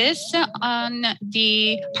impetus on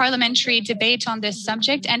the parliamentary debate on this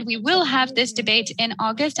subject. And we will have this debate in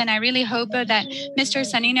August. And I really hope that Mr.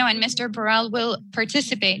 Sannino and Mr. Borrell will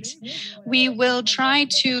participate. We will try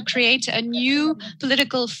to create a new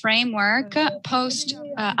political framework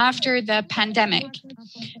after the pandemic.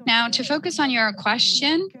 Now, to focus on your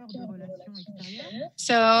question,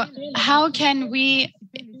 so how can we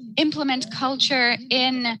implement culture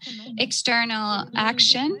in external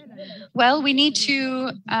action? Well, we need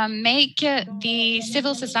to make the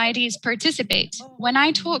civil societies participate. When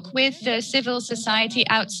I talk with the civil society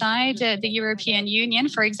outside the European Union,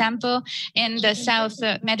 for example, in the South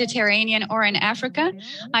Mediterranean or in Africa,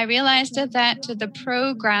 I realized that the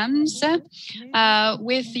programs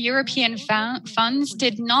with European funds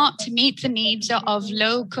did not meet the needs of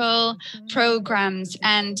local programs.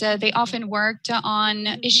 And they often worked on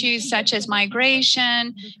issues such as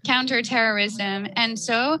migration, counterterrorism. And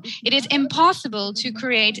so it is impossible to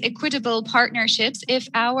create equitable partnerships if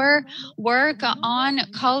our work on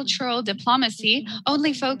cultural diplomacy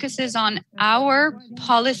only focuses on our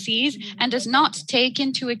policies and does not take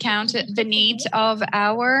into account the needs of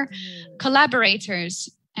our collaborators.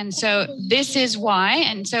 And so this is why,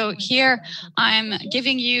 and so here I'm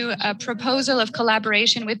giving you a proposal of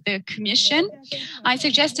collaboration with the Commission. I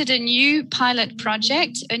suggested a new pilot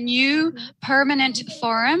project, a new permanent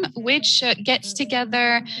forum, which gets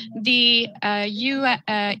together the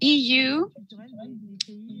EU,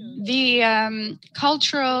 the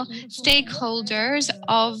cultural stakeholders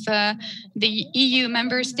of the EU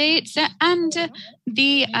member states and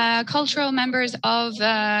the cultural members of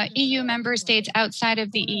EU member states outside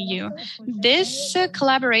of the EU. This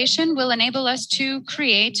collaboration will enable us to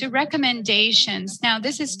create recommendations. Now,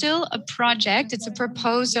 this is still a project, it's a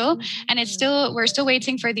proposal, and we're still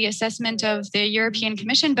waiting for the assessment of the European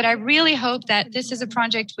Commission, but I really hope that this is a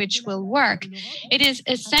project which will work. It is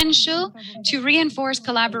essential to reinforce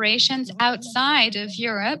collaborations outside of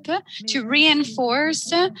Europe, to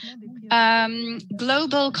reinforce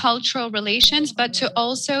global cultural relations, but to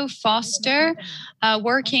also foster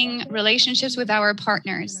working relationships with our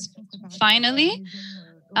partners. Finally,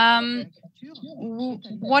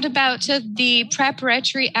 what about the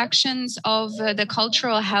preparatory actions of the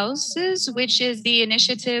cultural houses, which is the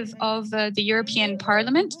initiative of the European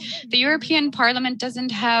Parliament? The European Parliament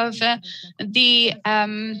doesn't have the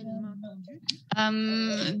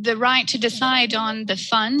right to decide on the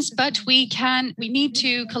funds, but we need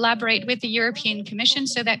to collaborate with the European Commission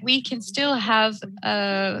so that we can still have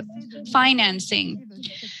financing.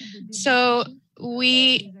 So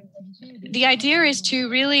the idea is to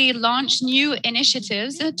really launch new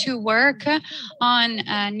initiatives to work on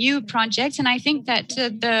new projects. And I think that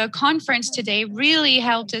the conference today really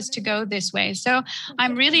helped us to go this way. So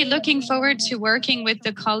I'm really looking forward to working with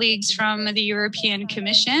the colleagues from the European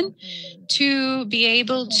Commission to be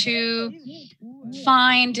able to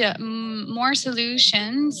find more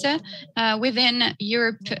solutions within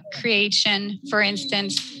Europe creation, for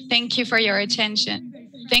instance. Thank you for your attention.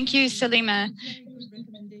 Thank you, Salima.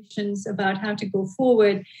 About how to go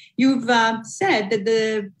forward. You've said that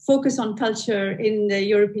the focus on culture in the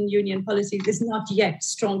European Union policies is not yet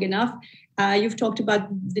strong enough. You've talked about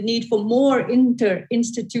the need for more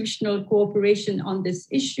interinstitutional cooperation on this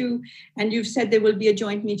issue. And you've said there will be a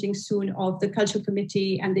joint meeting soon of the Culture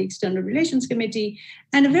Committee and the External Relations Committee.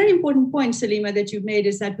 And a very important point, Salima, that you've made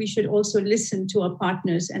is that we should also listen to our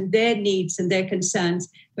partners and their needs and their concerns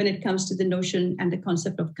when it comes to the notion and the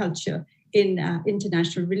concept of culture in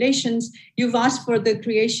international relations. You've asked for the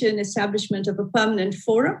establishment of a permanent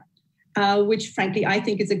forum, which frankly I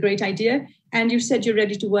think is a great idea. And you said you're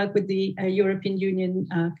ready to work with the European Union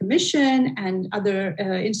Commission and other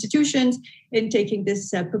institutions in taking this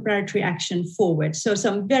preparatory action forward. So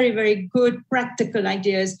some very, very good practical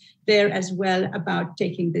ideas there as well about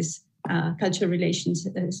taking this cultural relations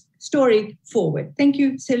story forward. Thank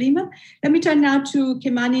you, Salima. Let me turn now to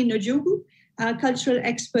Kimani Njogu, a cultural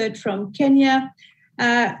expert from Kenya.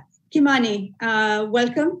 Kimani,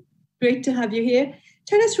 welcome. Great to have you here.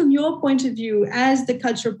 Tell us from your point of view as the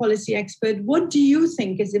cultural policy expert, what do you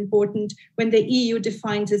think is important when the EU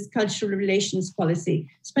defines its cultural relations policy,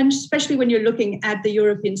 especially when you're looking at the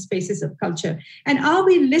European spaces of culture? And are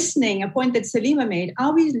we listening, a point that Salima made,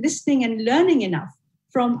 are we listening and learning enough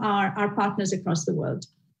from our partners across the world?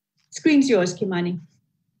 Screen's yours, Kimani.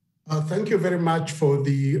 Thank you very much for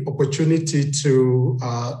the opportunity to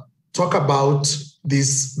talk about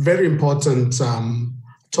this very important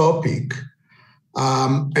topic.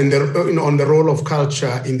 And on the role of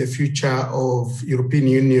culture in the future of European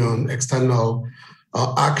Union external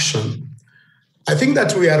action. I think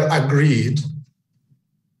that we are agreed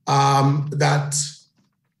that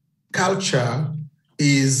culture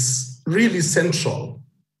is really central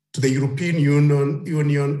to the European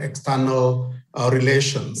Union external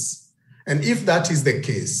relations. And if that is the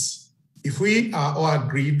case, if we are all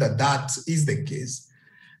agreed that that is the case,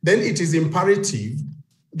 then it is imperative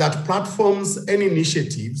that platforms and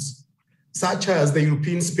initiatives, such as the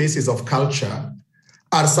European Spaces of Culture,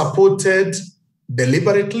 are supported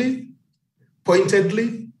deliberately,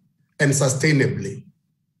 pointedly, and sustainably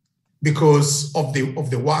because of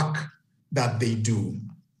the work that they do.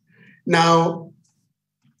 Now,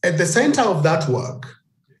 at the center of that work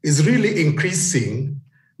is really increasing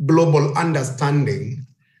global understanding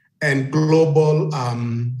and global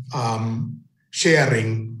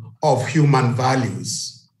sharing of human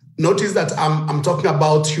values. Notice that I'm talking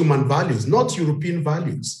about human values, not European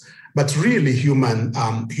values, but really human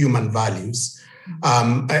values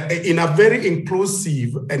in a very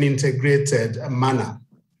inclusive and integrated manner.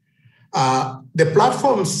 The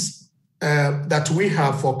platforms that we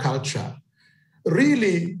have for culture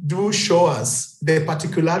really do show us the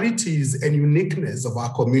particularities and uniqueness of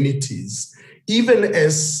our communities, even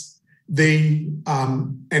as they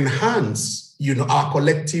enhance, our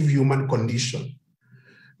collective human condition.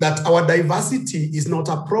 That our diversity is not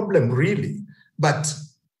a problem really, but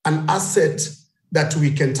an asset that we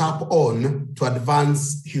can tap on to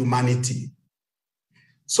advance humanity.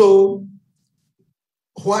 So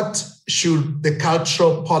what should the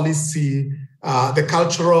cultural policy, the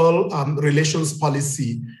cultural relations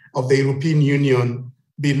policy of the European Union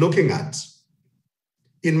be looking at?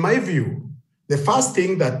 In my view, the first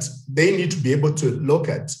thing that they need to be able to look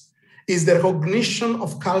at is the recognition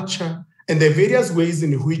of culture and the various ways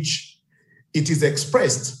in which it is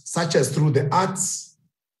expressed, such as through the arts,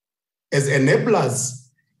 as enablers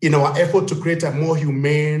in our effort to create a more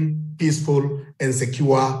humane, peaceful, and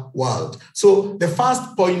secure world. So the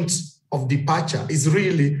first point of departure is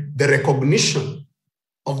really the recognition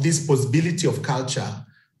of this possibility of culture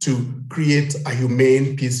to create a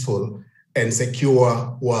humane, peaceful, and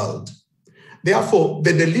secure world. Therefore,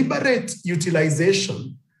 the deliberate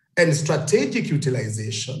utilization and strategic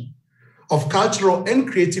utilization of cultural and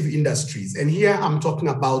creative industries. And here I'm talking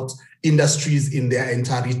about industries in their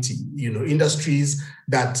entirety, industries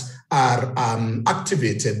that are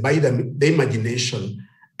activated by the imagination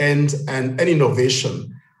and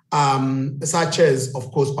innovation, such as, of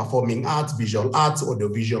course, performing arts, visual arts,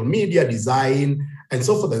 audiovisual media, design, and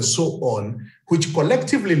so forth and so on, which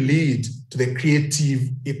collectively lead to the creative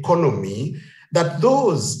economy, that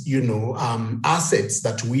those, assets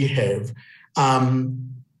that we have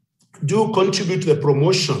do contribute to the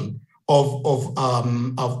promotion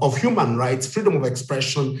of human rights, freedom of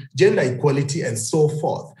expression, gender equality, and so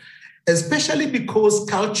forth, especially because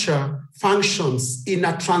culture functions in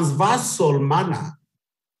a transversal manner.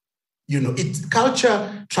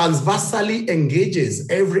 Culture transversally engages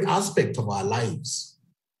every aspect of our lives.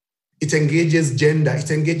 It engages gender, it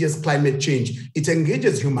engages climate change, it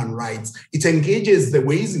engages human rights, it engages the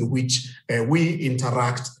ways in which we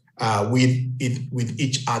interact with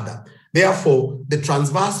each other. Therefore, the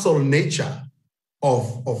transversal nature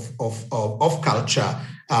of culture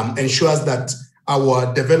ensures that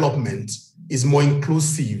our development is more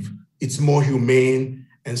inclusive, it's more humane,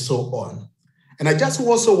 and so on. And I just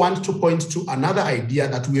also want to point to another idea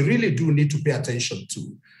that we really do need to pay attention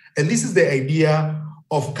to. And this is the idea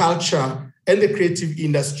of culture and the creative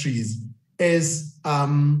industries as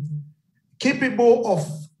capable of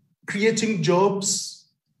creating jobs,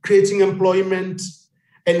 creating employment,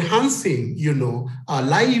 enhancing, our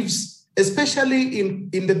lives, especially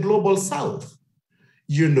in the global south.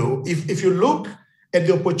 if you look at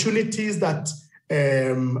the opportunities that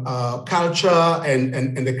culture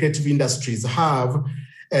and the creative industries have,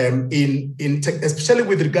 especially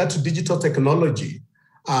with regard to digital technology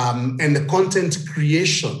and the content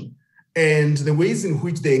creation and the ways in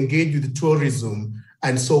which they engage with tourism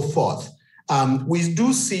and so forth, we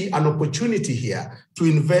do see an opportunity here to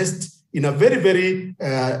invest in a very, very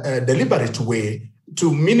deliberate way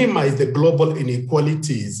to minimize the global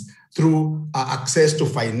inequalities through access to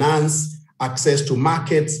finance, access to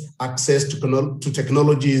markets, access to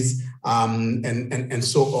technologies, and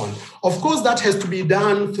so on. Of course, that has to be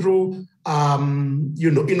done through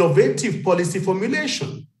innovative policy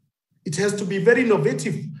formulation. It has to be very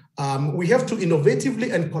innovative. We have to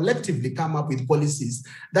innovatively and collectively come up with policies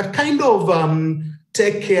that kind of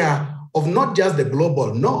take care of not just the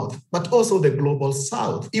global North, but also the global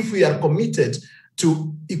South, if we are committed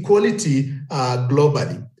to equality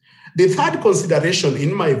globally. The third consideration,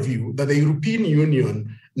 in my view, that the European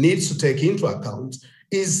Union needs to take into account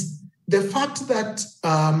is the fact that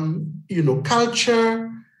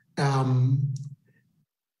culture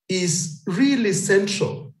is really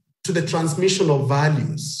central to the transmission of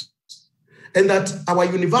values, and that our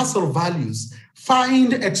universal values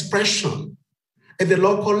find expression at the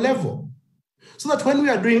local level. So that when we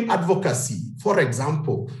are doing advocacy, for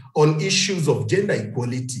example, on issues of gender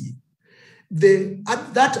equality,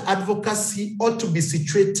 that advocacy ought to be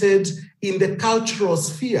situated in the cultural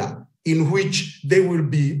sphere in which they will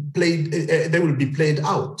be played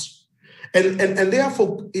out, and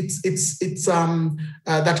therefore it's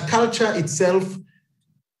that culture itself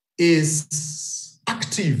is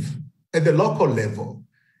active at the local level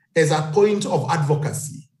as a point of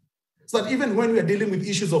advocacy, so that even when we are dealing with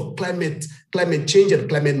issues of climate change and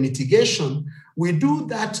climate mitigation, we do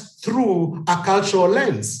that through a cultural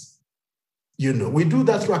lens. We do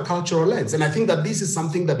that through a cultural lens. And I think that this is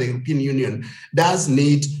something that the European Union does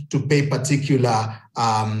need to pay particular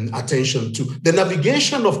attention to. The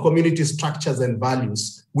navigation of community structures and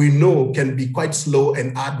values, we know, can be quite slow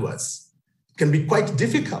and arduous, can be quite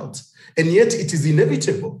difficult. And yet it is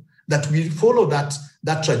inevitable that we follow that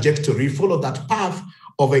trajectory, follow that path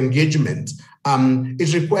of engagement.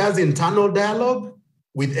 It requires internal dialogue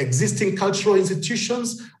with existing cultural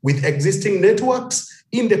institutions, with existing networks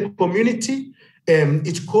in the community.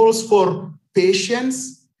 It calls for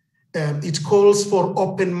patience. It calls for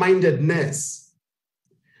open-mindedness.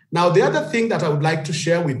 Now, the other thing that I would like to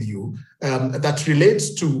share with you that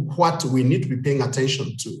relates to what we need to be paying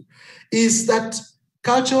attention to is that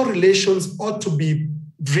cultural relations ought to be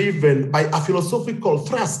driven by a philosophical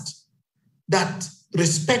thrust that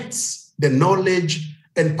respects the knowledge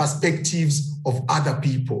and perspectives of other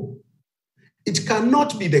people. It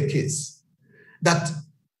cannot be the case that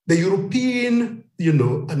the European,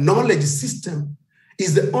 knowledge system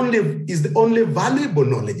is the only valuable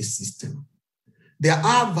knowledge system. There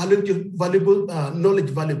are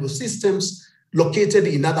valuable systems located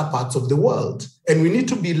in other parts of the world, and we need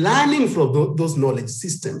to be learning from those knowledge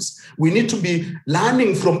systems. We need to be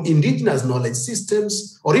learning from indigenous knowledge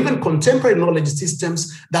systems or even contemporary knowledge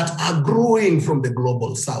systems that are growing from the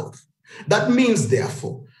global South. That means,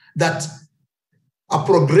 therefore, that a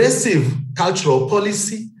progressive cultural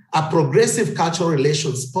policy, a progressive cultural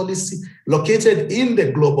relations policy located in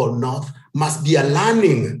the global North must be a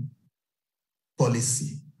learning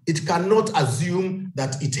policy. It cannot assume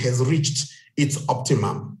that it has reached its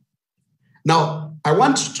optimum. Now, I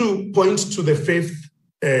want to point to the fifth,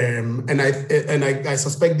 and I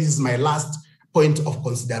suspect this is my last point of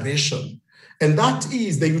consideration, and that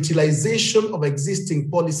is the utilization of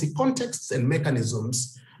existing policy contexts and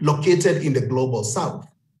mechanisms located in the global South.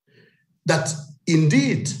 That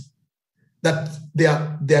indeed, that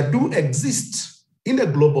there do exist in the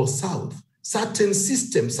global South certain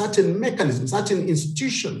systems, certain mechanisms, certain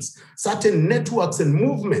institutions, certain networks and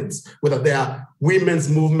movements, whether they are women's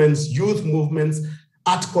movements, youth movements,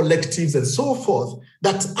 art collectives, and so forth,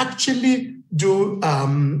 that actually do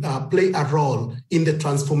play a role in the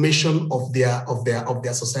transformation of their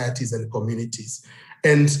societies and communities.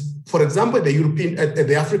 And for example,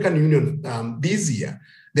 the African Union this year,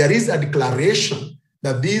 there is a declaration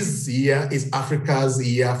that this year is Africa's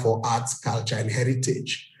year for arts, culture, and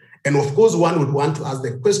heritage. And of course, one would want to ask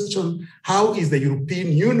the question, how is the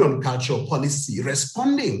European Union cultural policy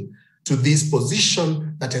responding to this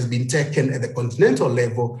position that has been taken at the continental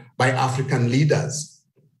level by African leaders?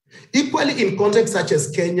 Equally, in contexts such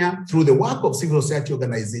as Kenya, through the work of civil society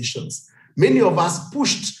organizations, many of us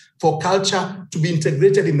pushed for culture to be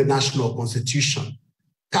integrated in the national constitution,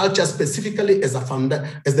 culture specifically as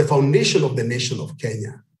the foundation of the nation of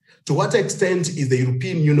Kenya. To what extent is the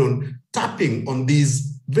European Union tapping on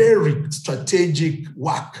these very strategic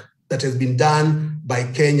work that has been done by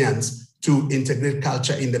Kenyans to integrate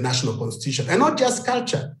culture in the national constitution? And not just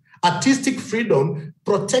culture, artistic freedom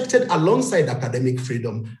protected alongside academic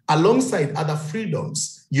freedom, alongside other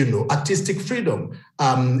freedoms, artistic freedom,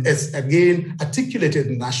 as again articulated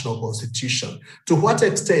in the national constitution. To what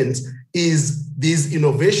extent is this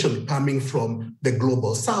innovation coming from the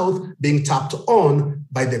global south being tapped on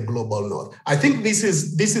by the global north? I think this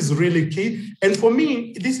is really key. And for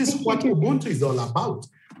me, this is what Ubuntu is all about.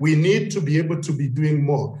 We need to be able to be doing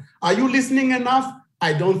more. Are you listening enough?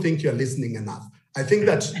 I don't think you're listening enough. I think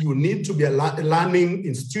that you need to be learning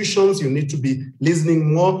institutions, you need to be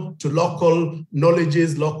listening more to local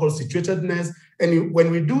knowledges, local situatedness. And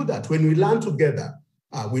when we do that, when we learn together,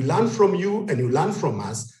 we learn from you and you learn from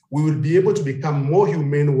us, we will be able to become more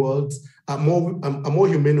humane worlds. A more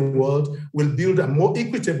humane world will build a more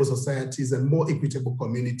equitable societies and more equitable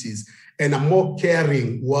communities and a more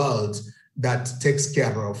caring world that takes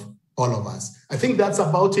care of all of us. I think that's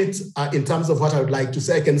about it in terms of what I would like to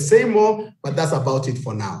say. I can say more, but that's about it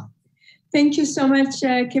for now. Thank you so much,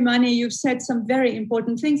 Kimani. You've said some very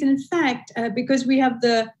important things. And in fact, because we have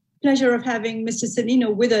the pleasure of having Mr.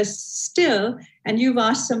 Sannino with us still, and you've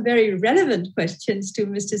asked some very relevant questions to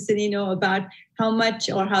Mr. Sannino about how much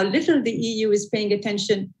or how little the EU is paying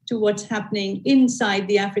attention to what's happening inside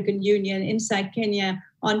the African Union, inside Kenya,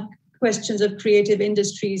 on questions of creative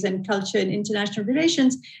industries and culture and international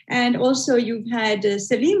relations. And also you've had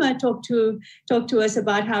Salima talk to us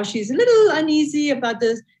about how she's a little uneasy about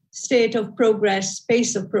the state of progress,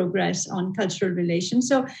 pace of progress on cultural relations.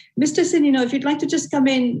 So Mr. Sannino, if you'd like to just come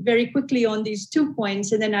in very quickly on these 2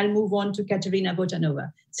 points, and then I'll move on to Kateryna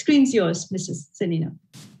Botanova. Screen's yours, Mrs. Sannino.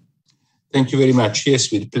 Thank you very much. Yes,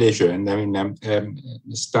 with pleasure. And I mean,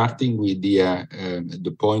 starting with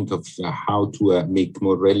the point of how to make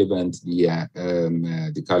more relevant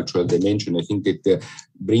the cultural dimension, I think that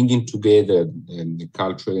bringing together the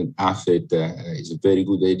cultural and AFET is a very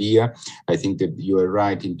good idea. I think that you are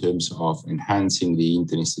right in terms of enhancing the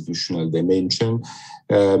interinstitutional dimension.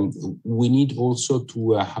 We need also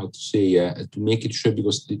to, to make it sure,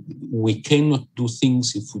 because we cannot do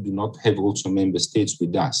things if we do not have also member states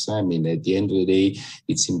with us. I mean, at the end of the day,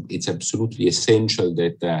 it's absolutely essential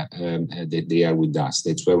that that they are with us.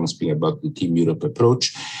 That's why I'm speaking about the Team Europe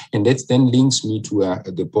approach. And that then links me to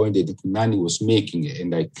the point that Kimani was making,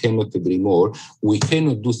 and I cannot agree more. We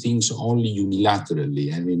cannot do things only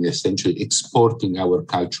unilaterally. I mean, essentially exporting our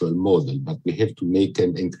cultural model, but we have to make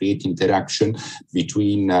and create interaction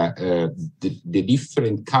between the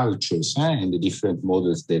different cultures and the different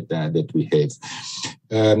models that we have.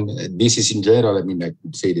 This is in general, I mean, I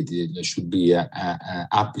could say that it should be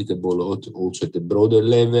applicable also at a broader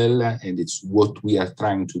level, and it's what we are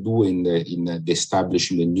trying to do in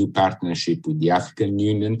establishing a new partnership with the African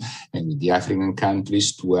Union and with the African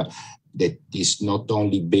countries to that is not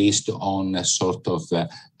only based on a sort of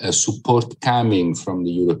support coming from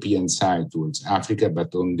the European side towards Africa,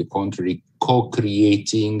 but on the contrary,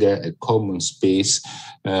 co-creating a common space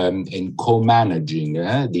and co-managing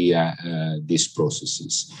these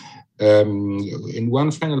processes. And one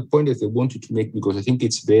final point that I wanted to make, because I think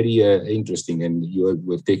it's very interesting, and you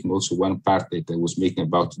were taking also one part that I was making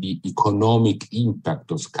about the economic impact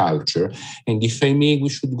of culture. And if I may, we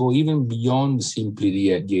should go even beyond simply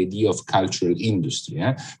the idea of cultural industry,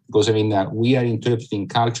 because I mean, we are interpreting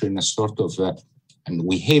culture in a sort of and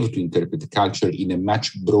we have to interpret the culture in a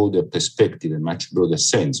much broader perspective, a much broader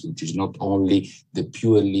sense, which is not only the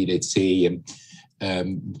purely, let's say,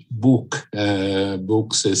 books,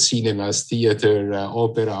 cinemas, theater,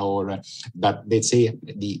 opera, but let's say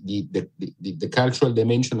the cultural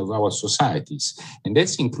dimension of our societies, and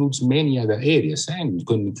that includes many other areas, and it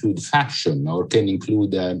can include fashion, or can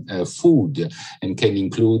include food, and can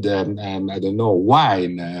include I don't know,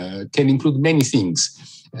 wine, can include many things.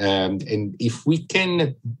 And if we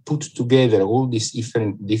can put together all these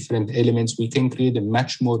different elements, we can create a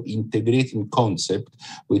much more integrating concept,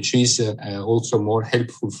 which is also more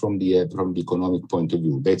helpful from the economic point of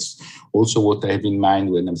view. That's also what I have in mind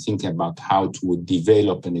when I'm thinking about how to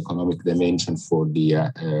develop an economic dimension for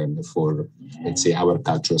for let's say our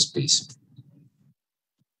cultural space.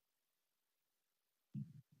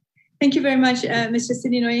 Thank you very much, Mr.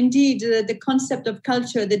 Sannino. Indeed, the concept of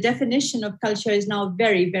culture, the definition of culture is now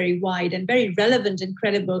very, very wide and very relevant and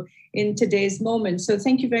credible in today's moment. So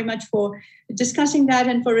thank you very much for discussing that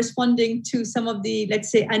and for responding to some of the, let's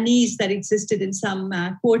say, unease that existed in some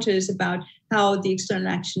quarters about how the External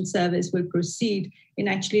Action Service will proceed in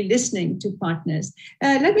actually listening to partners.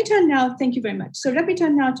 Let me turn now, thank you very much. So let me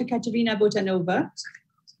turn now to Kateryna Botanova.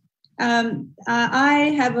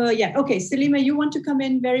 I have okay, Salima, you want to come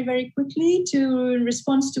in very, very quickly in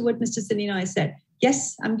response to what Mr. Sannino has said?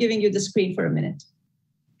 Yes, I'm giving you the screen for a minute.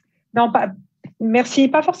 Non, merci.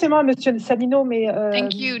 Pas forcément à Monsieur Sannino, mais...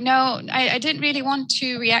 Thank you. No, I didn't really want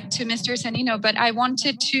to react to Mr. Sannino, but I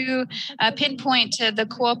wanted to pinpoint the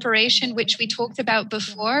cooperation which we talked about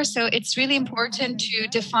before. So it's really important to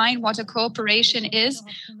define what a cooperation is.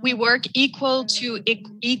 We work equal to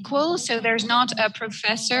equal, so there's not a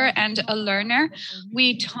professor and a learner.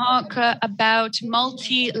 We talk about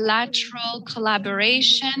multilateral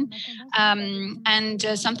collaboration and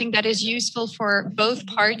something that is useful for both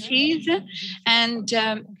parties. And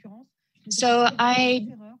so I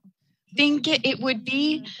think it would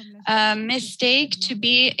be a mistake to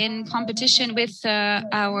be in competition with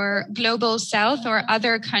our global south or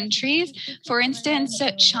other countries. For instance,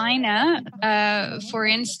 China,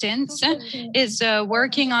 is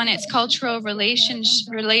working on its cultural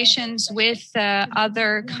relations with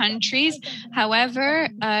other countries. However,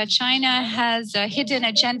 China has a hidden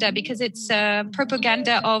agenda because it's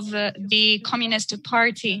propaganda of the Communist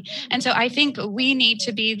Party. And so I think we need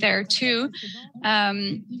to be there too,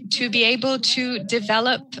 to be able to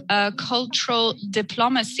develop cultural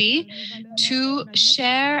diplomacy, to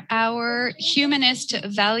share our humanist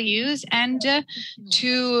values and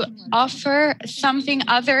to offer something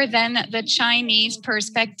other than the Chinese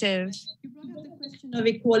perspective. Of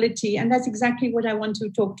equality, and that's exactly what I want to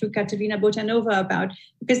talk to Kateryna Botanova about,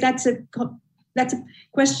 because that's a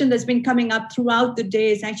question that's been coming up throughout the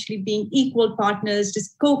day, is actually being equal partners,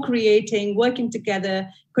 just co-creating, working together,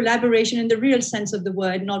 collaboration in the real sense of the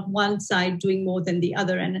word, not one side doing more than the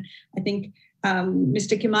other. And I think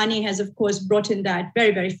Mr. Kimani has, of course, brought in that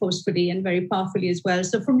very, very forcefully and very powerfully as well.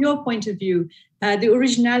 So from your point of view, the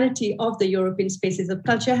originality of the European spaces of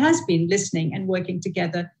culture has been listening and working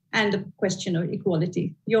together, and the question of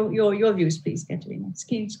equality. Your views, please, Kateryna.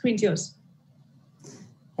 Screen's yours.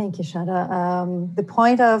 Thank you, Shada. The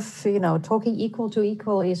point of talking equal to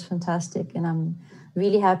equal is fantastic, and I'm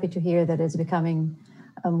really happy to hear that it's becoming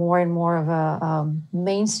more and more of a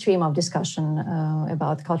mainstream of discussion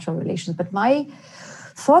about cultural relations. But my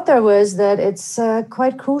thought there was that it's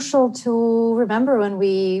quite crucial to remember when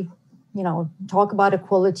we talk about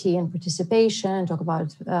equality and participation, talk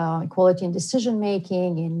about equality in decision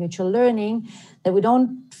making, in mutual learning, that we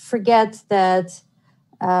don't forget that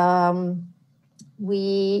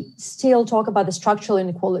we still talk about the structural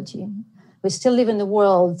inequality. We still live in the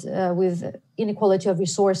world with inequality of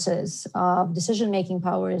resources, of decision-making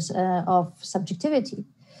powers, of subjectivity.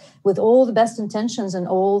 With all the best intentions and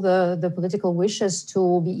all the political wishes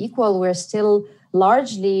to be equal, we're still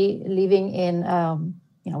largely living in,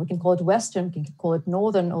 we can call it Western, we can call it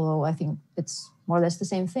Northern, although I think it's more or less the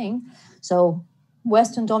same thing. So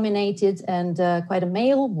Western-dominated and quite a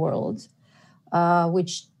male world,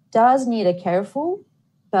 which does need a careful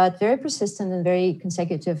but very persistent and very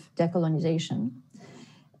consecutive decolonization.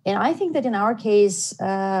 And I think that in our case,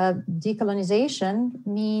 decolonization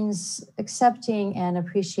means accepting and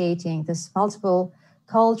appreciating this multiple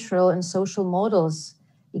cultural and social models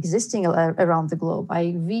existing around the globe.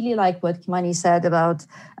 I really like what Kimani said about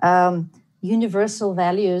universal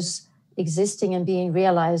values existing and being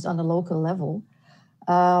realized on a local level.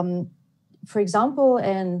 For example,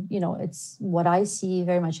 and it's what I see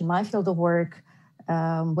very much in my field of work,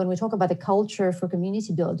 when we talk about the culture for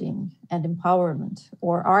community building and empowerment,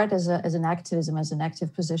 or art as an activism, as an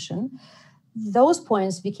active position, those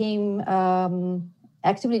points became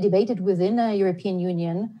actively debated within the European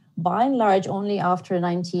Union, by and large only after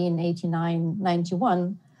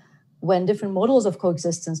 1989-91, when different models of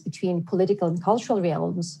coexistence between political and cultural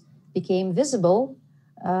realms became visible,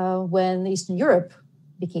 when Eastern Europe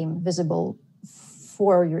became visible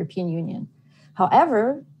for European Union.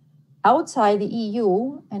 However, outside the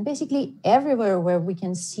EU, and basically everywhere where we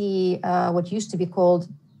can see what used to be called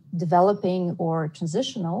developing or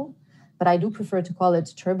transitional, but I do prefer to call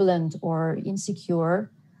it turbulent or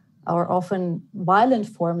insecure, or often violent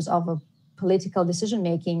forms of a political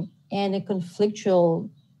decision-making and a conflictual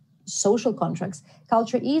social contracts,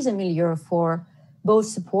 culture is a milieu for both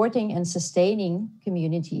supporting and sustaining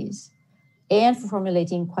communities and for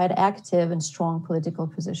formulating quite active and strong political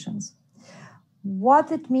positions.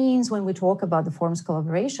 What it means when we talk about the forms of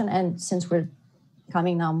collaboration, and since we're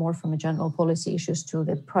coming now more from a general policy issues to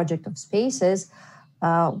the project of spaces,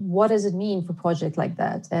 what does it mean for a project like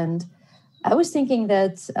that? And I was thinking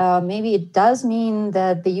that maybe it does mean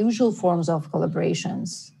that the usual forms of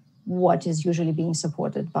collaborations, what is usually being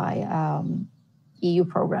supported by EU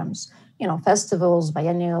programs, festivals,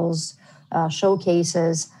 biennials,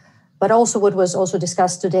 showcases, but also what was also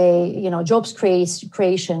discussed today, jobs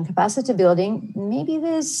creation, capacity building, maybe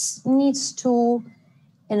this needs to,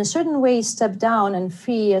 in a certain way, step down and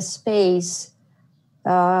free a space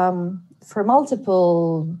for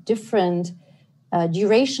multiple different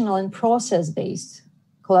durational and process-based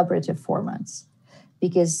collaborative formats.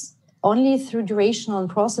 Because only through durational and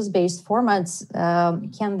process-based formats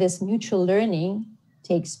can this mutual learning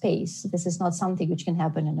take space. This is not something which can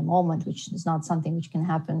happen in a moment, which is not something which can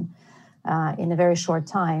happen in a very short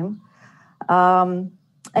time. And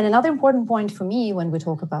another important point for me when we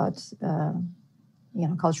talk about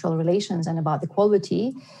cultural relations and about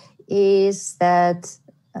equality is that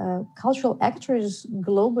cultural actors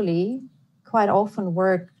globally quite often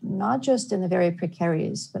work not just in a very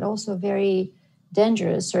precarious, but also very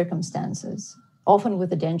dangerous circumstances, often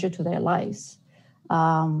with a danger to their lives.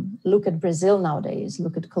 Look at Brazil nowadays,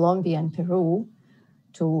 look at Colombia and Peru,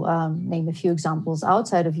 to name a few examples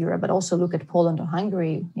outside of Europe, but also look at Poland or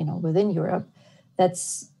Hungary, within Europe. That's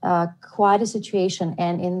quite a situation.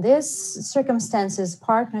 And in these circumstances,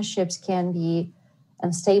 partnerships can be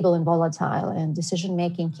unstable and volatile, and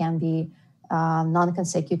decision-making can be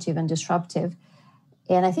non-consecutive and disruptive.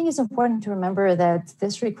 And I think it's important to remember that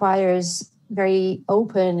this requires very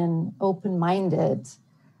open and open-minded,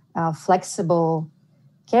 flexible,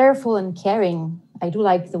 careful and caring. I do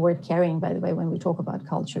like the word caring, by the way, when we talk about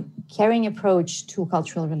culture, caring approach to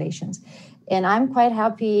cultural relations. And I'm quite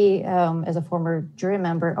happy as a former jury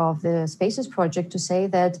member of the Spaces Project to say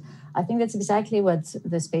that I think that's exactly what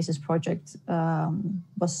the Spaces Project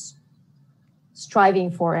was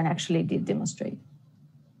striving for and actually did demonstrate.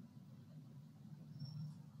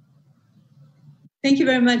 Thank you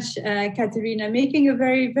very much, Kateryna, making a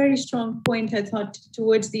very, very strong point, I thought,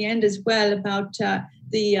 towards the end as well about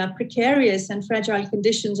the precarious and fragile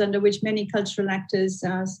conditions under which many cultural actors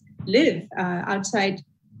live outside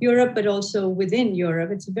Europe, but also within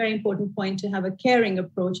Europe. It's a very important point to have a caring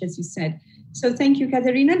approach, as you said. So thank you,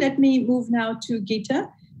 Kateryna. Let me move now to Gita.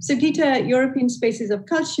 So Gita, European Spaces of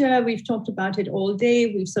Culture, we've talked about it all day.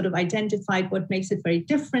 We've sort of identified what makes it very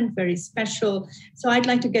different, very special. So I'd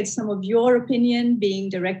like to get some of your opinion, being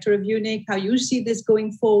director of UNIC, how you see this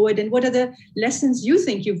going forward, and what are the lessons you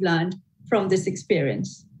think you've learned from this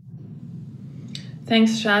experience?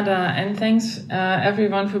 Thanks, Shada, and thanks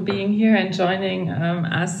everyone for being here and joining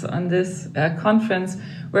us on this conference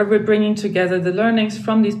where we're bringing together the learnings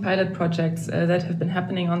from these pilot projects that have been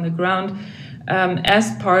happening on the ground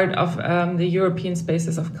as part of the European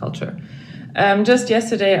Spaces of Culture. Just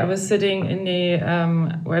yesterday, I was sitting in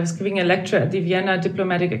where I was giving a lecture at the Vienna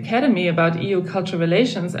Diplomatic Academy about EU cultural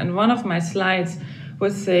relations, and one of my slides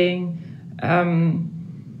was saying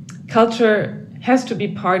culture has to be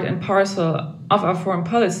part and parcel of our foreign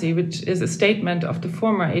policy, which is a statement of the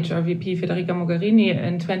former HR VP Federica Mogherini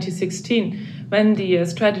in 2016, when the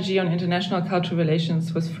strategy on international cultural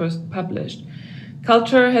relations was first published.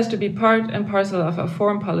 Culture has to be part and parcel of our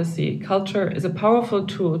foreign policy. Culture is a powerful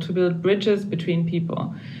tool to build bridges between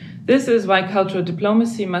people. This is why cultural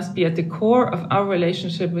diplomacy must be at the core of our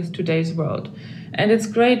relationship with today's world. And it's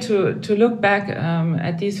great to look back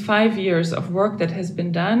at these 5 years of work that has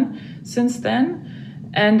been done since then.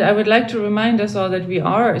 And I would like to remind us all that we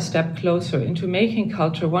are a step closer into making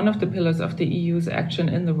culture one of the pillars of the EU's action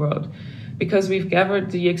in the world, because we've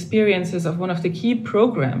gathered the experiences of one of the key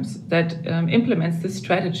programs that implements this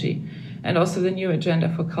strategy and also the new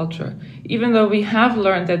agenda for culture. Even though we have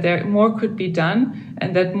learned that more could be done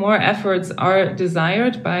and that more efforts are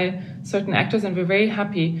desired by certain actors, and we're very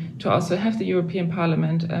happy to also have the European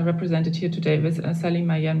Parliament represented here today with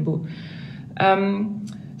Salima Yenbou.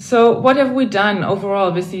 So what have we done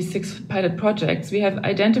overall with these 6 pilot projects? We have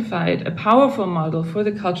identified a powerful model for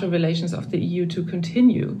the cultural relations of the EU to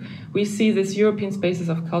continue. We see this European Spaces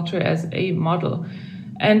of Culture as a model.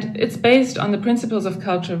 And it's based on the principles of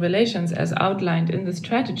cultural relations as outlined in the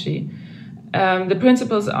strategy. The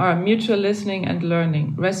principles are mutual listening and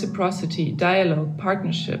learning, reciprocity, dialogue,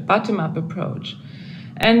 partnership, bottom-up approach.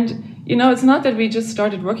 And, it's not that we just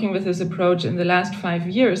started working with this approach in the last 5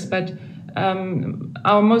 years, but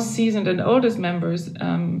our most seasoned and oldest members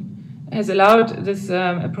has allowed this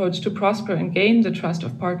approach to prosper and gain the trust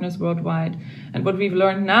of partners worldwide. And what we've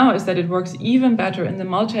learned now is that it works even better in the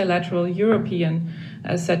multilateral European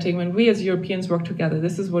setting when we as Europeans work together.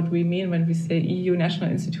 This is what we mean when we say EU National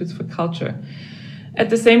Institutes for Culture. At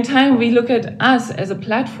the same time, we look at us as a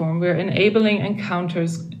platform. We're enabling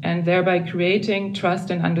encounters and thereby creating trust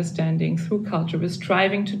and understanding through culture. We're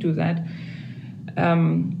striving to do that.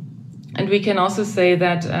 And we can also say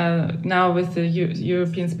that now with the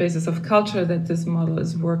European Spaces of Culture that this model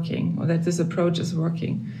is working, or that this approach is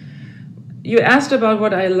working. you asked about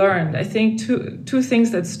what I learned. I think two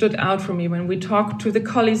things that stood out for me when we talked to the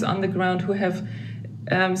colleagues on the ground who have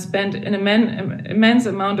spent an immense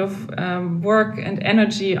amount of work and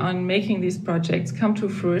energy on making these projects come to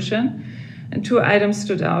fruition. And two items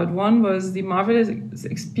stood out. One was the marvelous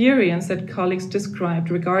experience that colleagues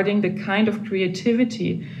described regarding the kind of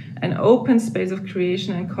creativity an open space of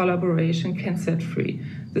creation and collaboration can set free.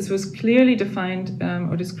 This was clearly defined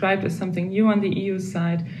or described as something new on the EU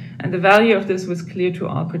side, and the value of this was clear to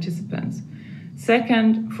all participants.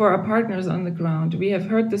 Second, for our partners on the ground, we have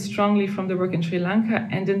heard this strongly from the work in Sri Lanka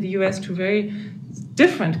and in the US to very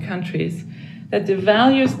different countries, that the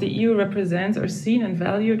values the EU represents are seen and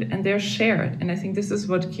valued, and they're shared. And I think this is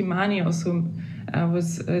what Kimani also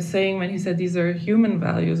was saying when he said these are human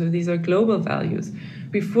values or these are global values.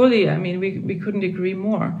 We fully, we couldn't agree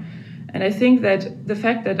more. And I think that the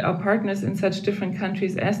fact that our partners in such different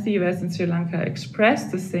countries as the US and Sri Lanka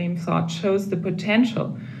express the same thought shows the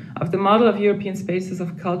potential of the model of European spaces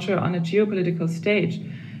of culture on a geopolitical stage.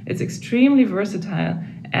 It's extremely versatile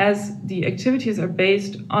as the activities are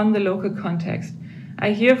based on the local context.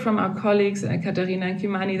 I hear from our colleagues, Kateryna and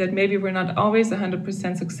Kimani, that maybe we're not always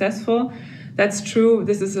 100% successful. That's true.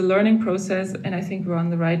 This is a learning process, and I think we're on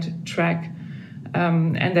the right track.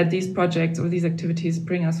 And that these projects or these activities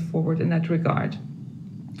bring us forward in that regard.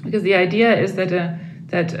 Because the idea is that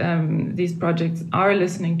these projects are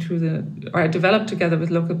listening to are developed together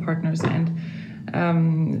with local partners and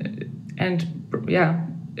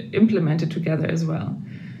implemented together as well.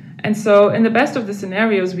 And so in the best of the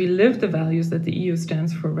scenarios, we live the values that the EU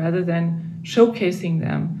stands for rather than showcasing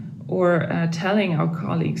them or telling our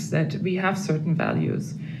colleagues that we have certain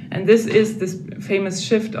values. And this is this famous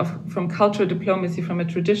shift from cultural diplomacy, from a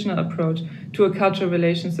traditional approach to a cultural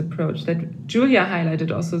relations approach that Julia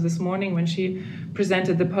highlighted also this morning when she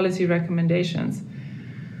presented the policy recommendations.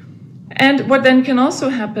 And what then can also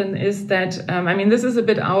happen is that, this is a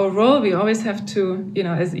bit our role. We always have to,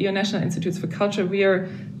 as EU National Institutes for Culture, we are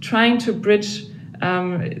trying to bridge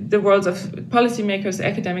the worlds of policymakers,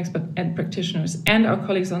 academics, and practitioners, and our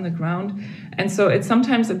colleagues on the ground. And so it's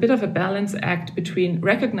sometimes a bit of a balance act between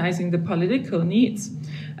recognizing the political needs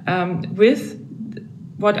with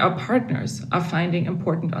what our partners are finding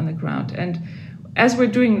important on the ground. And as we're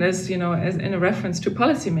doing this, as in a reference to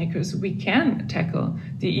policymakers, we can tackle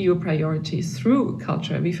the EU priorities through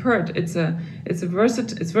culture. We've heard it's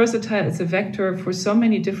versatile, it's a vector for so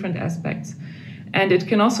many different aspects. And it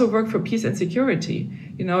can also work for peace and security.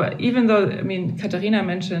 Even though, Kateryna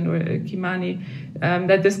mentioned, or Kimani,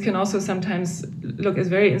 that this can also sometimes look as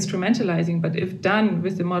very instrumentalizing, but if done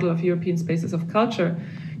with the model of European spaces of culture,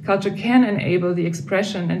 culture can enable the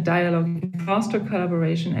expression and dialogue, foster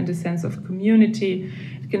collaboration and a sense of community.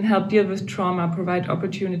 It can help deal with trauma, provide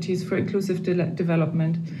opportunities for inclusive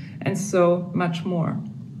development, and so much more.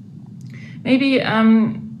 Maybe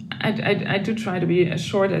I do try to be as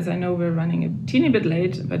short, as I know we're running a teeny bit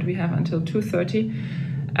late, but we have until 2:30.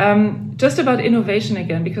 Just about innovation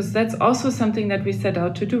again, because that's also something that we set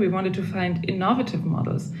out to do. We wanted to find innovative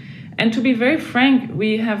models. And to be very frank,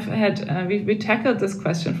 we have had, we tackled this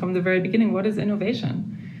question from the very beginning. What is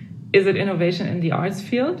innovation? Is it innovation in the arts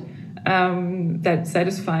field that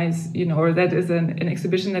satisfies, or that is an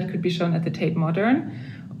exhibition that could be shown at the Tate Modern?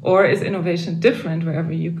 Or is innovation different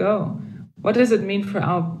wherever you go? What does it mean for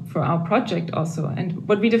our project also? And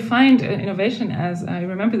what we defined innovation as, I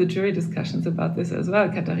remember the jury discussions about this as well,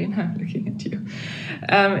 Kateryna, I'm looking at you.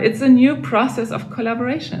 It's a new process of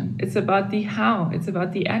collaboration. It's about the how, it's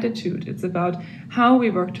about the attitude, it's about how we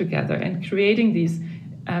work together and creating these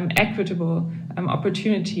equitable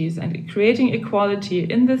opportunities and creating equality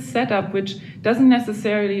in this setup, which doesn't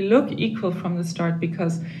necessarily look equal from the start,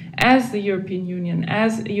 because as the European Union,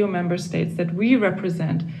 as EU member states that we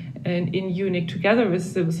represent in UNIC together with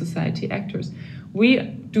civil society actors, we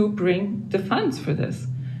do bring the funds for this.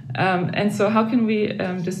 And so how can we,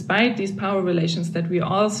 despite these power relations that we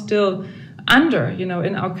all still under,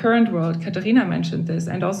 in our current world, Kateryna mentioned this,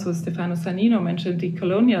 and also Stefano Sannino mentioned the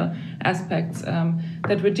colonial aspects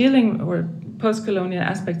that we're dealing, or post-colonial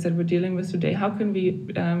aspects that we're dealing with today, how can we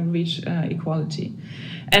reach equality?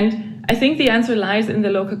 And I think the answer lies in the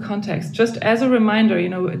local context. Just as a reminder,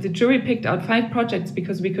 the jury picked out 5 projects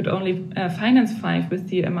because we could only finance 5 with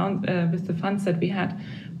the amount, with the funds that we had.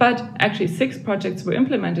 But actually 6 projects were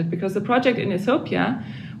implemented because the project in Ethiopia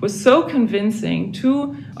was so convincing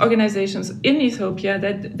to organizations in Ethiopia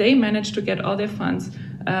that they managed to get all their funds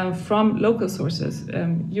from local sources,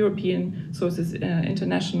 European sources,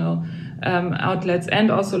 international outlets, and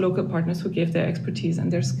also local partners who gave their expertise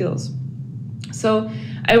and their skills. So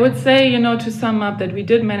I would say, to sum up, that we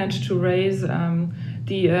did manage to raise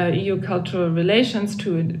the EU cultural relations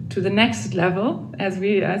to the next level, as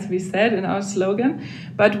we said in our slogan,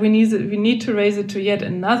 but we need to raise it to yet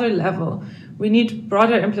another level. We need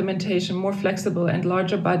broader implementation, more flexible and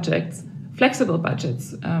larger budgets, flexible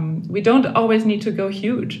budgets. We don't always need to go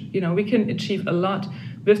huge. We can achieve a lot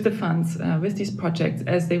with the funds, with these projects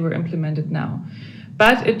as they were implemented now.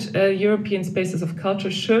 But European Spaces of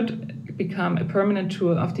Culture should become a permanent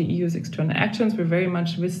tool of the EU's external actions. We're very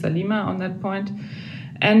much with Salima on that point.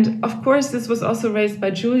 And of course, this was also raised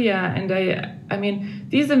by Julia. And I mean,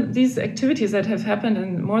 these activities that have happened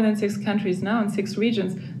in more than 6 countries now, in 6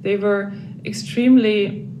 regions, they were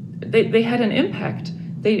extremely, they had an impact.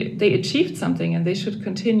 They achieved something and they should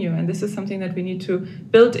continue. And this is something that we need to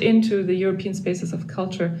build into the European Spaces of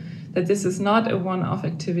Culture, that this is not a one-off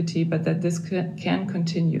activity, but that this can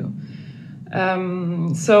continue.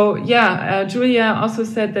 Julia also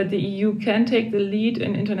said that the EU can take the lead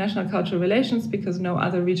in international cultural relations because no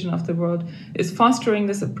other region of the world is fostering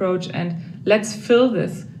this approach. And let's fill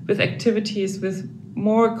this with activities, with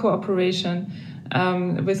more cooperation,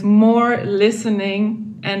 with more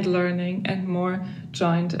listening and learning and more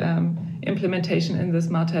joint implementation in this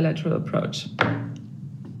multilateral approach.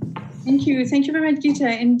 Thank you. Thank you very much, Gita.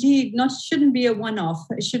 Indeed, shouldn't be a one-off.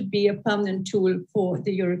 It should be a permanent tool for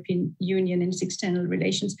the European Union in its external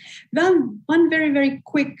relations. Well, one very, very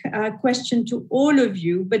quick question to all of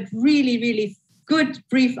you, but really, really good,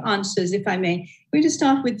 brief answers, if I may. I'm going to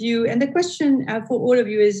start with you. And the question for all of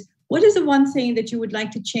you is, what is the one thing that you would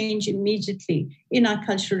like to change immediately in our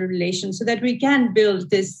cultural relations so that we can build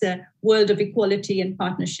this world of equality and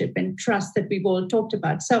partnership and trust that we've all talked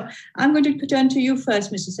about? So I'm going to turn to you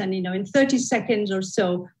first, Mr. Sannino. In 30 seconds or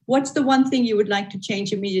so, what's the one thing you would like to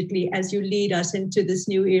change immediately as you lead us into this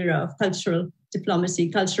new era of cultural diplomacy,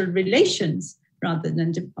 cultural relations rather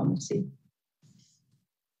than diplomacy?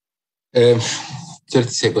 30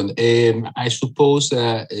 seconds. I suppose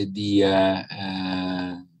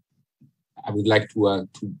I would like to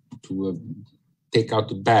take out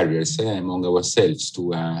the barriers among ourselves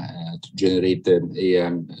to generate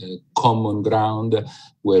a common ground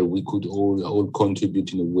where we could all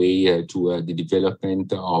contribute in a way to the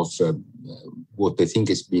development of what I think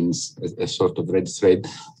has been a sort of red thread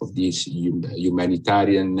of this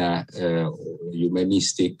humanitarian,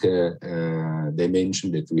 humanistic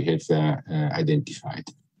dimension that we have identified.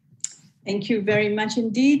 Thank you very much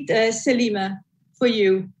indeed. Salima, for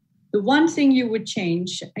you, the one thing you would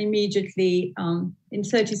change immediately in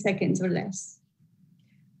 30 seconds or less?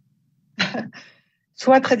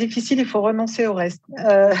 Soit très difficile, il faut renoncer au reste.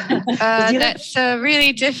 That's a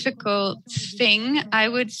really difficult thing. I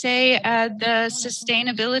would say the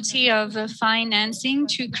sustainability of financing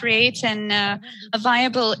to create a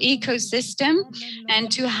viable ecosystem and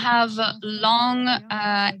to have long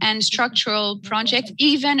and structural projects,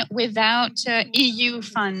 even without EU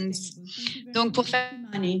funds. Donc, pour faire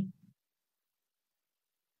money.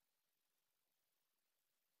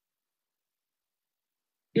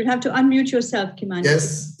 You'll have to unmute yourself, Kimani.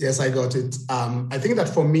 Yes, I got it. I think that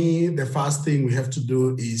for me, the first thing we have to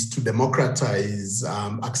do is to democratize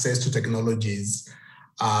access to technologies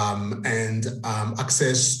and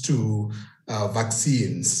access to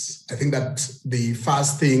vaccines. I think that the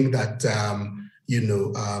first thing that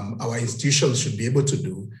our institutions should be able to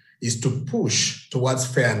do is to push towards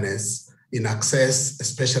fairness in access,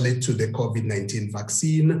 especially to the COVID-19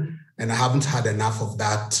 vaccine. And I haven't had enough of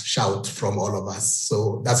that shout from all of us.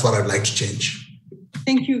 So that's what I'd like to change.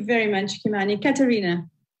 Thank you very much, Kimani. Kateryna.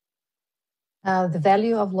 The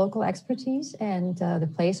value of local expertise and the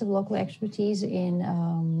place of local expertise in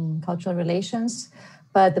cultural relations.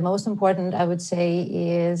 But the most important, I would say,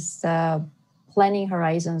 is planning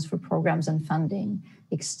horizons for programs and funding.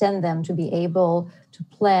 Extend them to be able to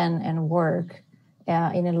plan and work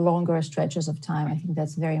in longer stretches of time. I think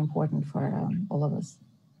that's very important for all of us.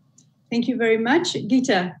 Thank you very much.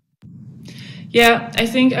 Gita. Yeah, I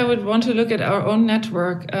think I would want to look at our own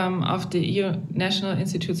network of the EU National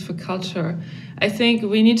Institutes for Culture. I think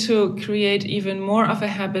we need to create even more of a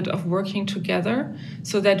habit of working together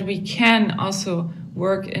so that we can also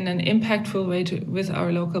work in an impactful way with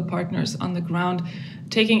our local partners on the ground,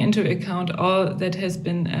 taking into account all that has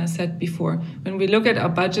been said before. When we look at our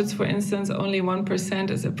budgets, for instance, only 1%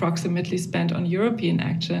 is approximately spent on European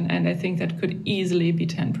action, and I think that could easily be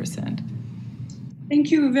 10%. Thank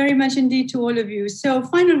you very much indeed to all of you. So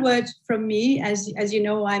final word from me. As you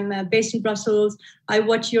know, I'm based in Brussels. I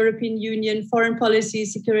watch European Union foreign policy,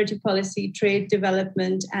 security policy, trade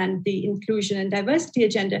development, and the inclusion and diversity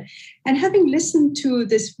agenda. And having listened to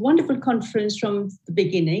this wonderful conference from the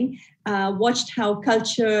beginning, watched how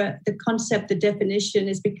culture, the concept, the definition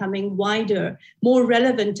is becoming wider, more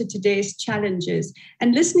relevant to today's challenges,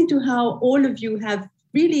 and listening to how all of you have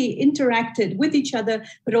really interacted with each other,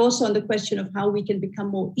 but also on the question of how we can become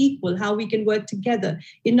more equal, how we can work together,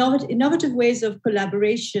 innovative ways of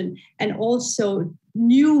collaboration, and also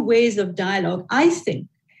new ways of dialogue. I think,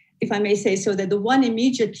 if I may say so, that the one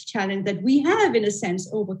immediate challenge that we have, in a sense,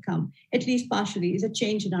 overcome, at least partially, is a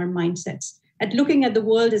change in our mindsets, at looking at the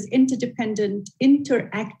world as interdependent,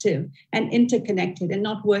 interactive, and interconnected, and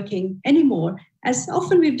not working anymore, as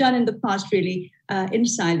often we've done in the past, really, in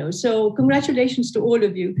silos. So congratulations to all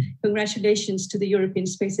of you. Congratulations to the European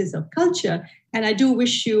Spaces of Culture. And I do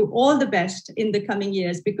wish you all the best in the coming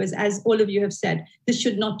years, because as all of you have said, this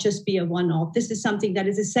should not just be a one-off. This is something that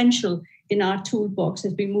is essential in our toolbox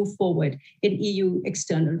as we move forward in EU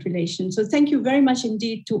external relations. So thank you very much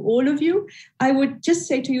indeed to all of you. I would just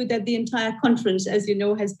say to you that the entire conference, as you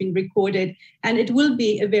know, has been recorded, and it will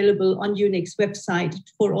be available on UNIC's website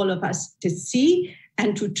for all of us to see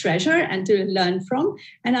and to treasure and to learn from.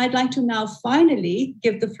 And I'd like to now finally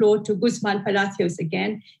give the floor to Guzman Palacios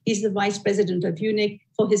again. He's the Vice President of UNIC,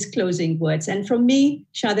 for his closing words. And from me,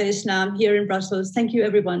 Shada Islam, here in Brussels, thank you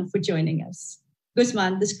everyone for joining us.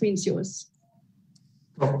 Guzman, the screen's yours.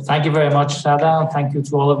 Well, thank you very much, Shada. Thank you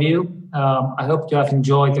to all of you. I hope you have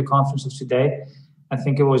enjoyed the conference of today. I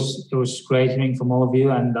think it was great hearing from all of you,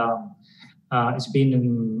 and it's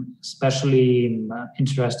been especially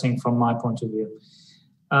interesting from my point of view.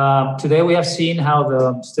 Today we have seen how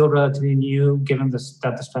the still relatively new, given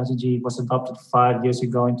that the strategy was adopted 5 years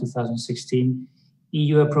ago in 2016,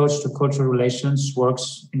 EU approach to cultural relations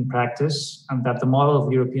works in practice, and that the model of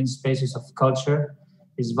European spaces of culture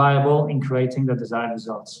is viable in creating the desired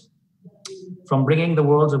results. From bringing the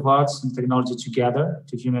worlds of arts and technology together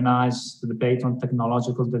to humanize the debate on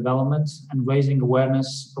technological developments and raising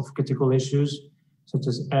awareness of critical issues such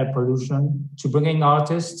as air pollution, to bringing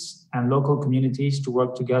artists and local communities to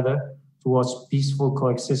work together towards peaceful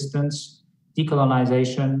coexistence,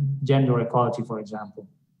 decolonization, gender equality, for example.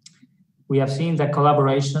 We have seen that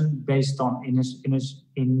collaboration based on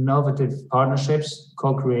innovative partnerships,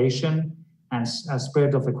 co-creation, and a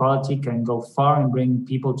spirit of equality can go far in bringing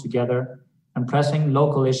people together and pressing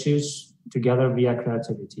local issues together via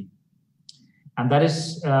creativity. And that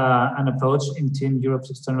is an approach in Europe's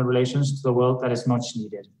external relations to the world that is much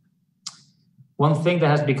needed. One thing that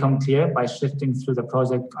has become clear by shifting through the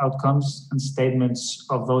project outcomes and statements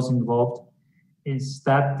of those involved is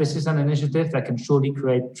that this is an initiative that can truly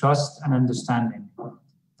create trust and understanding,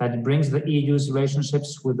 that it brings the EU's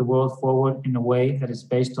relationships with the world forward in a way that is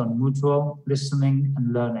based on mutual listening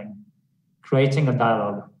and learning, creating a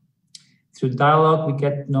dialogue. Through dialogue, we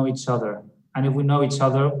get to know each other. And if we know each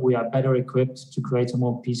other, we are better equipped to create a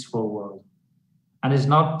more peaceful world. And it's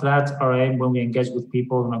not that our aim when we engage with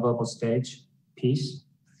people on a global stage, peace.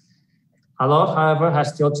 A lot, however, has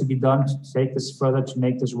still to be done to take this further to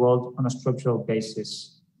make this world on a structural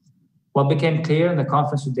basis. What became clear in the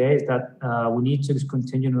conference today is that we need to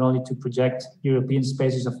continue not only to project European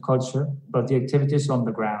spaces of culture, but the activities on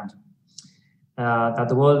the ground. That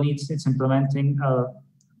the world needs its implementing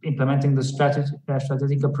the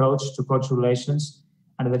strategic approach to cultural relations,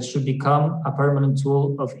 and that it should become a permanent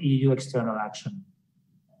tool of EU external action.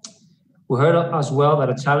 We heard as well that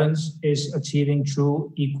a challenge is achieving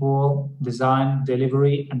true equal design,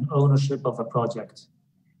 delivery, and ownership of a project.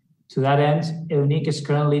 To that end, EUNIC is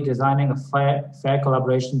currently designing a fair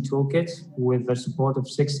collaboration toolkit with the support of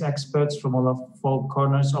 6 experts from all 4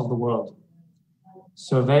 corners of the world.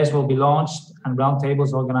 Surveys will be launched and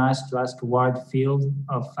roundtables organized to ask a wide field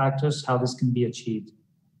of actors how this can be achieved.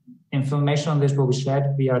 Information on this will be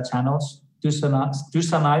shared via our channels. Do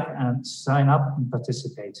sign up and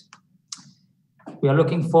participate. We are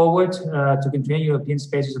looking forward to continue European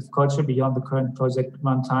spaces of culture beyond the current project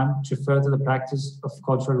runtime to further the practice of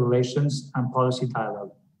cultural relations and policy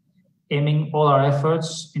dialogue, aiming all our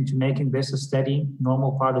efforts into making this a steady,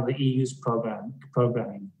 normal part of the EU's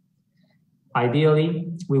programming.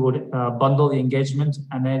 Ideally, we would bundle the engagement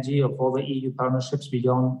and energy of all the EU partnerships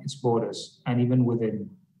beyond its borders and even within.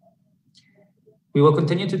 We will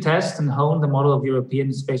continue to test and hone the model of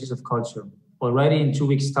European spaces of culture. Already in 2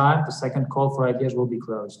 weeks' time, the second call for ideas will be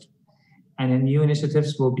closed, and new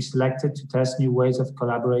initiatives will be selected to test new ways of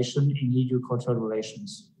collaboration in EU cultural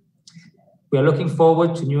relations. We are looking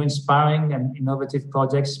forward to new inspiring and innovative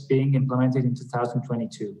projects being implemented in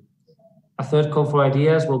 2022. A third call for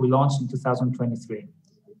ideas will be launched in 2023.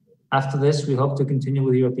 After this, we hope to continue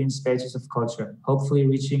with European Spaces of Culture, hopefully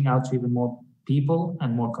reaching out to even more people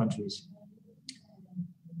and more countries.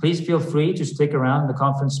 Please feel free to stick around the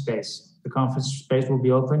conference space. The conference space will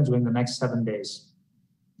be open during the next 7 days.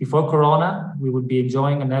 Before Corona, we would be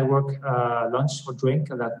enjoying a network lunch or drink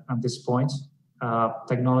at this point.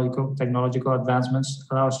 Technological advancements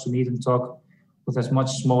allow us to meet and talk with as much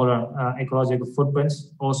smaller ecological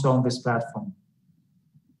footprints also on this platform.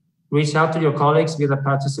 Reach out to your colleagues via the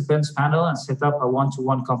participants panel and set up a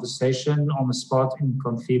one-to-one conversation on the spot in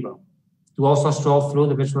Confibo. Do also stroll through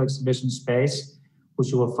the virtual exhibition space,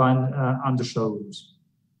 which you will find under showrooms.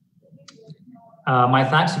 My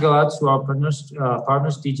thanks go out to our partners,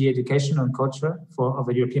 DG Education and Culture of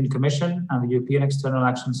the European Commission and the European External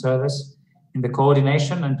Action Service in the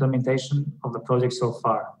coordination and implementation of the project so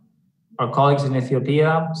far. Our colleagues in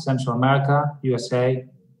Ethiopia, Central America, USA,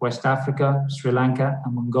 West Africa, Sri Lanka,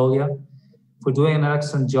 and Mongolia for doing an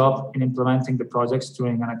excellent job in implementing the projects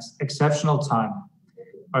during an exceptional time.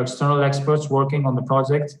 Our external experts working on the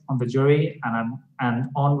project, on the jury, and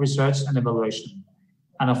on research and evaluation.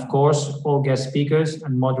 And of course, all guest speakers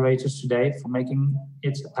and moderators today for making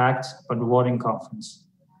it a packed but rewarding conference.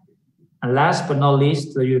 And last but not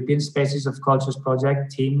least, the European Spaces of Cultures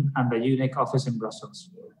project team and the UNIC office in Brussels.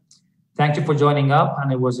 Thank you for joining up,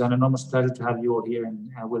 and it was an enormous pleasure to have you all here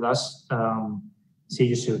with us. See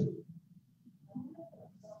you soon.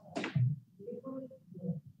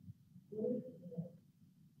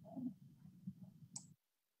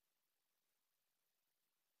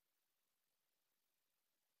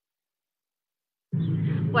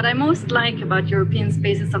 What I most like about European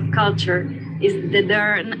Spaces of Culture is that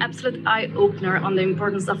they're an absolute eye-opener on the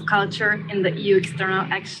importance of culture in the EU external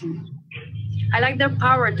action. I like their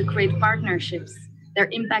power to create partnerships, their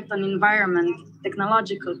impact on environment,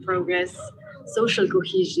 technological progress, social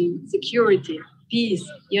cohesion, security, peace,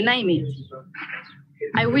 you name it.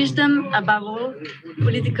 I wish them, above all,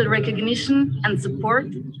 political recognition and support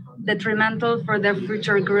detrimental for their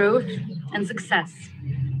future growth and success.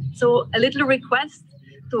 So a little request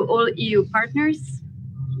to all EU partners,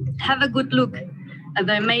 have a good look at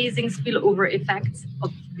the amazing spillover effects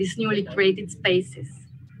of these newly created spaces.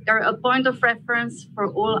 They're a point of reference for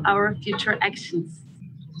all our future actions.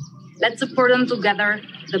 Let's support them together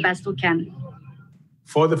the best we can.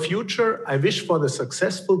 For the future, I wish for the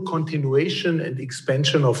successful continuation and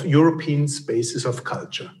expansion of European Spaces of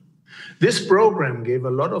Culture. This program gave a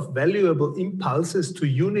lot of valuable impulses to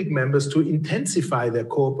UNIC members to intensify their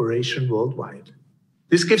cooperation worldwide.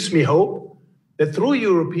 This gives me hope that through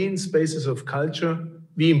European Spaces of Culture,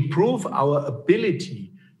 we improve our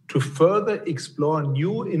ability to further explore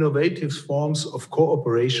new innovative forms of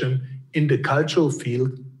cooperation in the cultural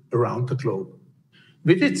field around the globe.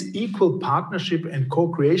 With its equal partnership and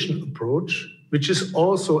co-creation approach, which is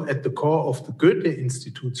also at the core of the Goethe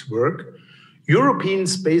Institute's work, European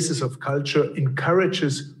Spaces of Culture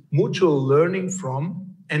encourages mutual learning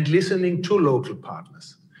from and listening to local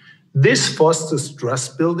partners. This fosters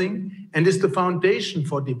trust building and is the foundation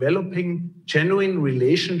for developing genuine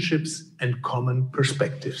relationships and common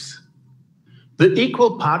perspectives. The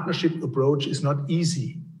equal partnership approach is not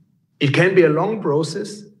easy. It can be a long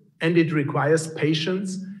process, and it requires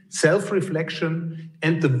patience, self-reflection,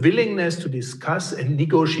 and the willingness to discuss and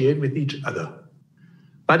negotiate with each other.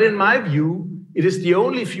 But in my view, it is the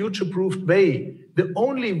only future-proofed way, the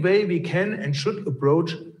only way we can and should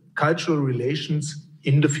approach cultural relations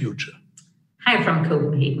in the future. Hi from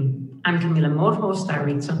Copenhagen. I'm Camilla Morthorst,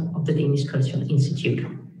 Director of the Danish Cultural Institute.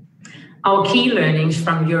 Our key learnings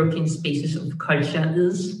from European Spaces of Culture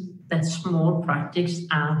is that small projects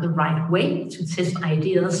are the right way to test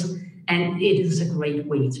ideas, and it is a great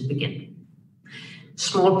way to begin.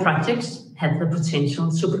 Small projects have the potential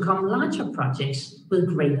to become larger projects with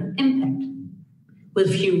greater impact.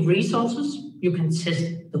 With few resources, you can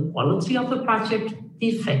test the quality of the project, the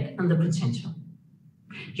effect, and the potential.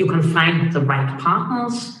 You can find the right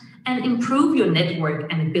partners and improve your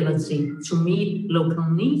network and ability to meet local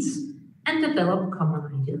needs and develop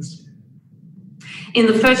common ideas. In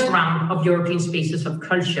the first round of European Spaces of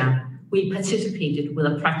Culture, we participated with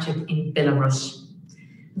a project in Belarus.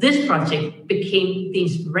 This project became the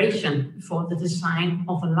inspiration for the design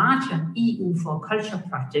of a larger EU for Culture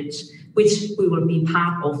project, which we will be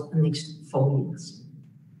part of the next 4 years.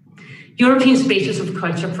 European Spaces of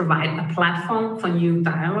Culture provide a platform for new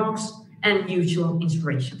dialogues and mutual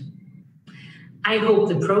inspiration. I hope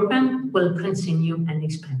the program will continue and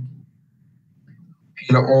expand.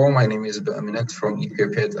 Hello all, my name is Aminat from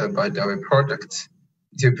Ethiopia about our project.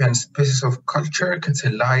 Ethiopian Spaces of Culture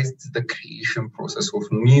catalyzed the creation process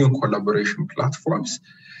of new collaboration platforms,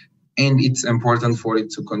 and it's important for it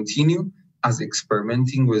to continue as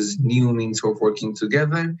experimenting with new means of working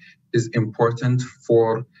together is important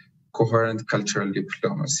for coherent cultural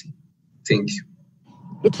diplomacy. Thank you.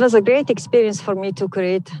 It was a great experience for me to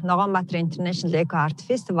create Nogon Batara International Eco Art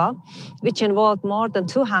Festival, which involved more than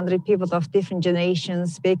 200 people of different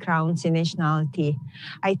generations, backgrounds, and nationality.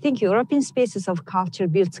 I think European Spaces of Culture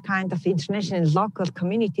builds kind of international local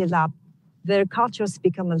community lab where cultures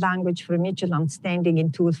become a language for mutual understanding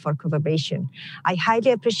and tool for collaboration. I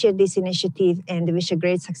highly appreciate this initiative and wish a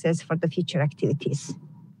great success for the future activities.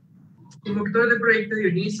 Como actor del proyecto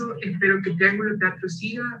Dioniso, espero que Triángulo Teatro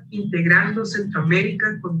siga integrando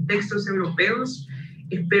Centroamérica con textos europeos.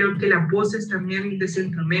 Espero que las voces también de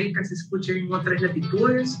Centroamérica se escuchen en otras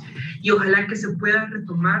latitudes y ojalá que se puedan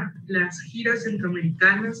retomar las giras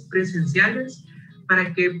centroamericanas presenciales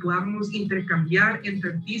para que podamos intercambiar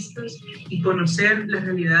entre artistas y conocer las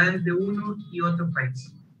realidades de uno y otro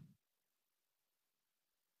país.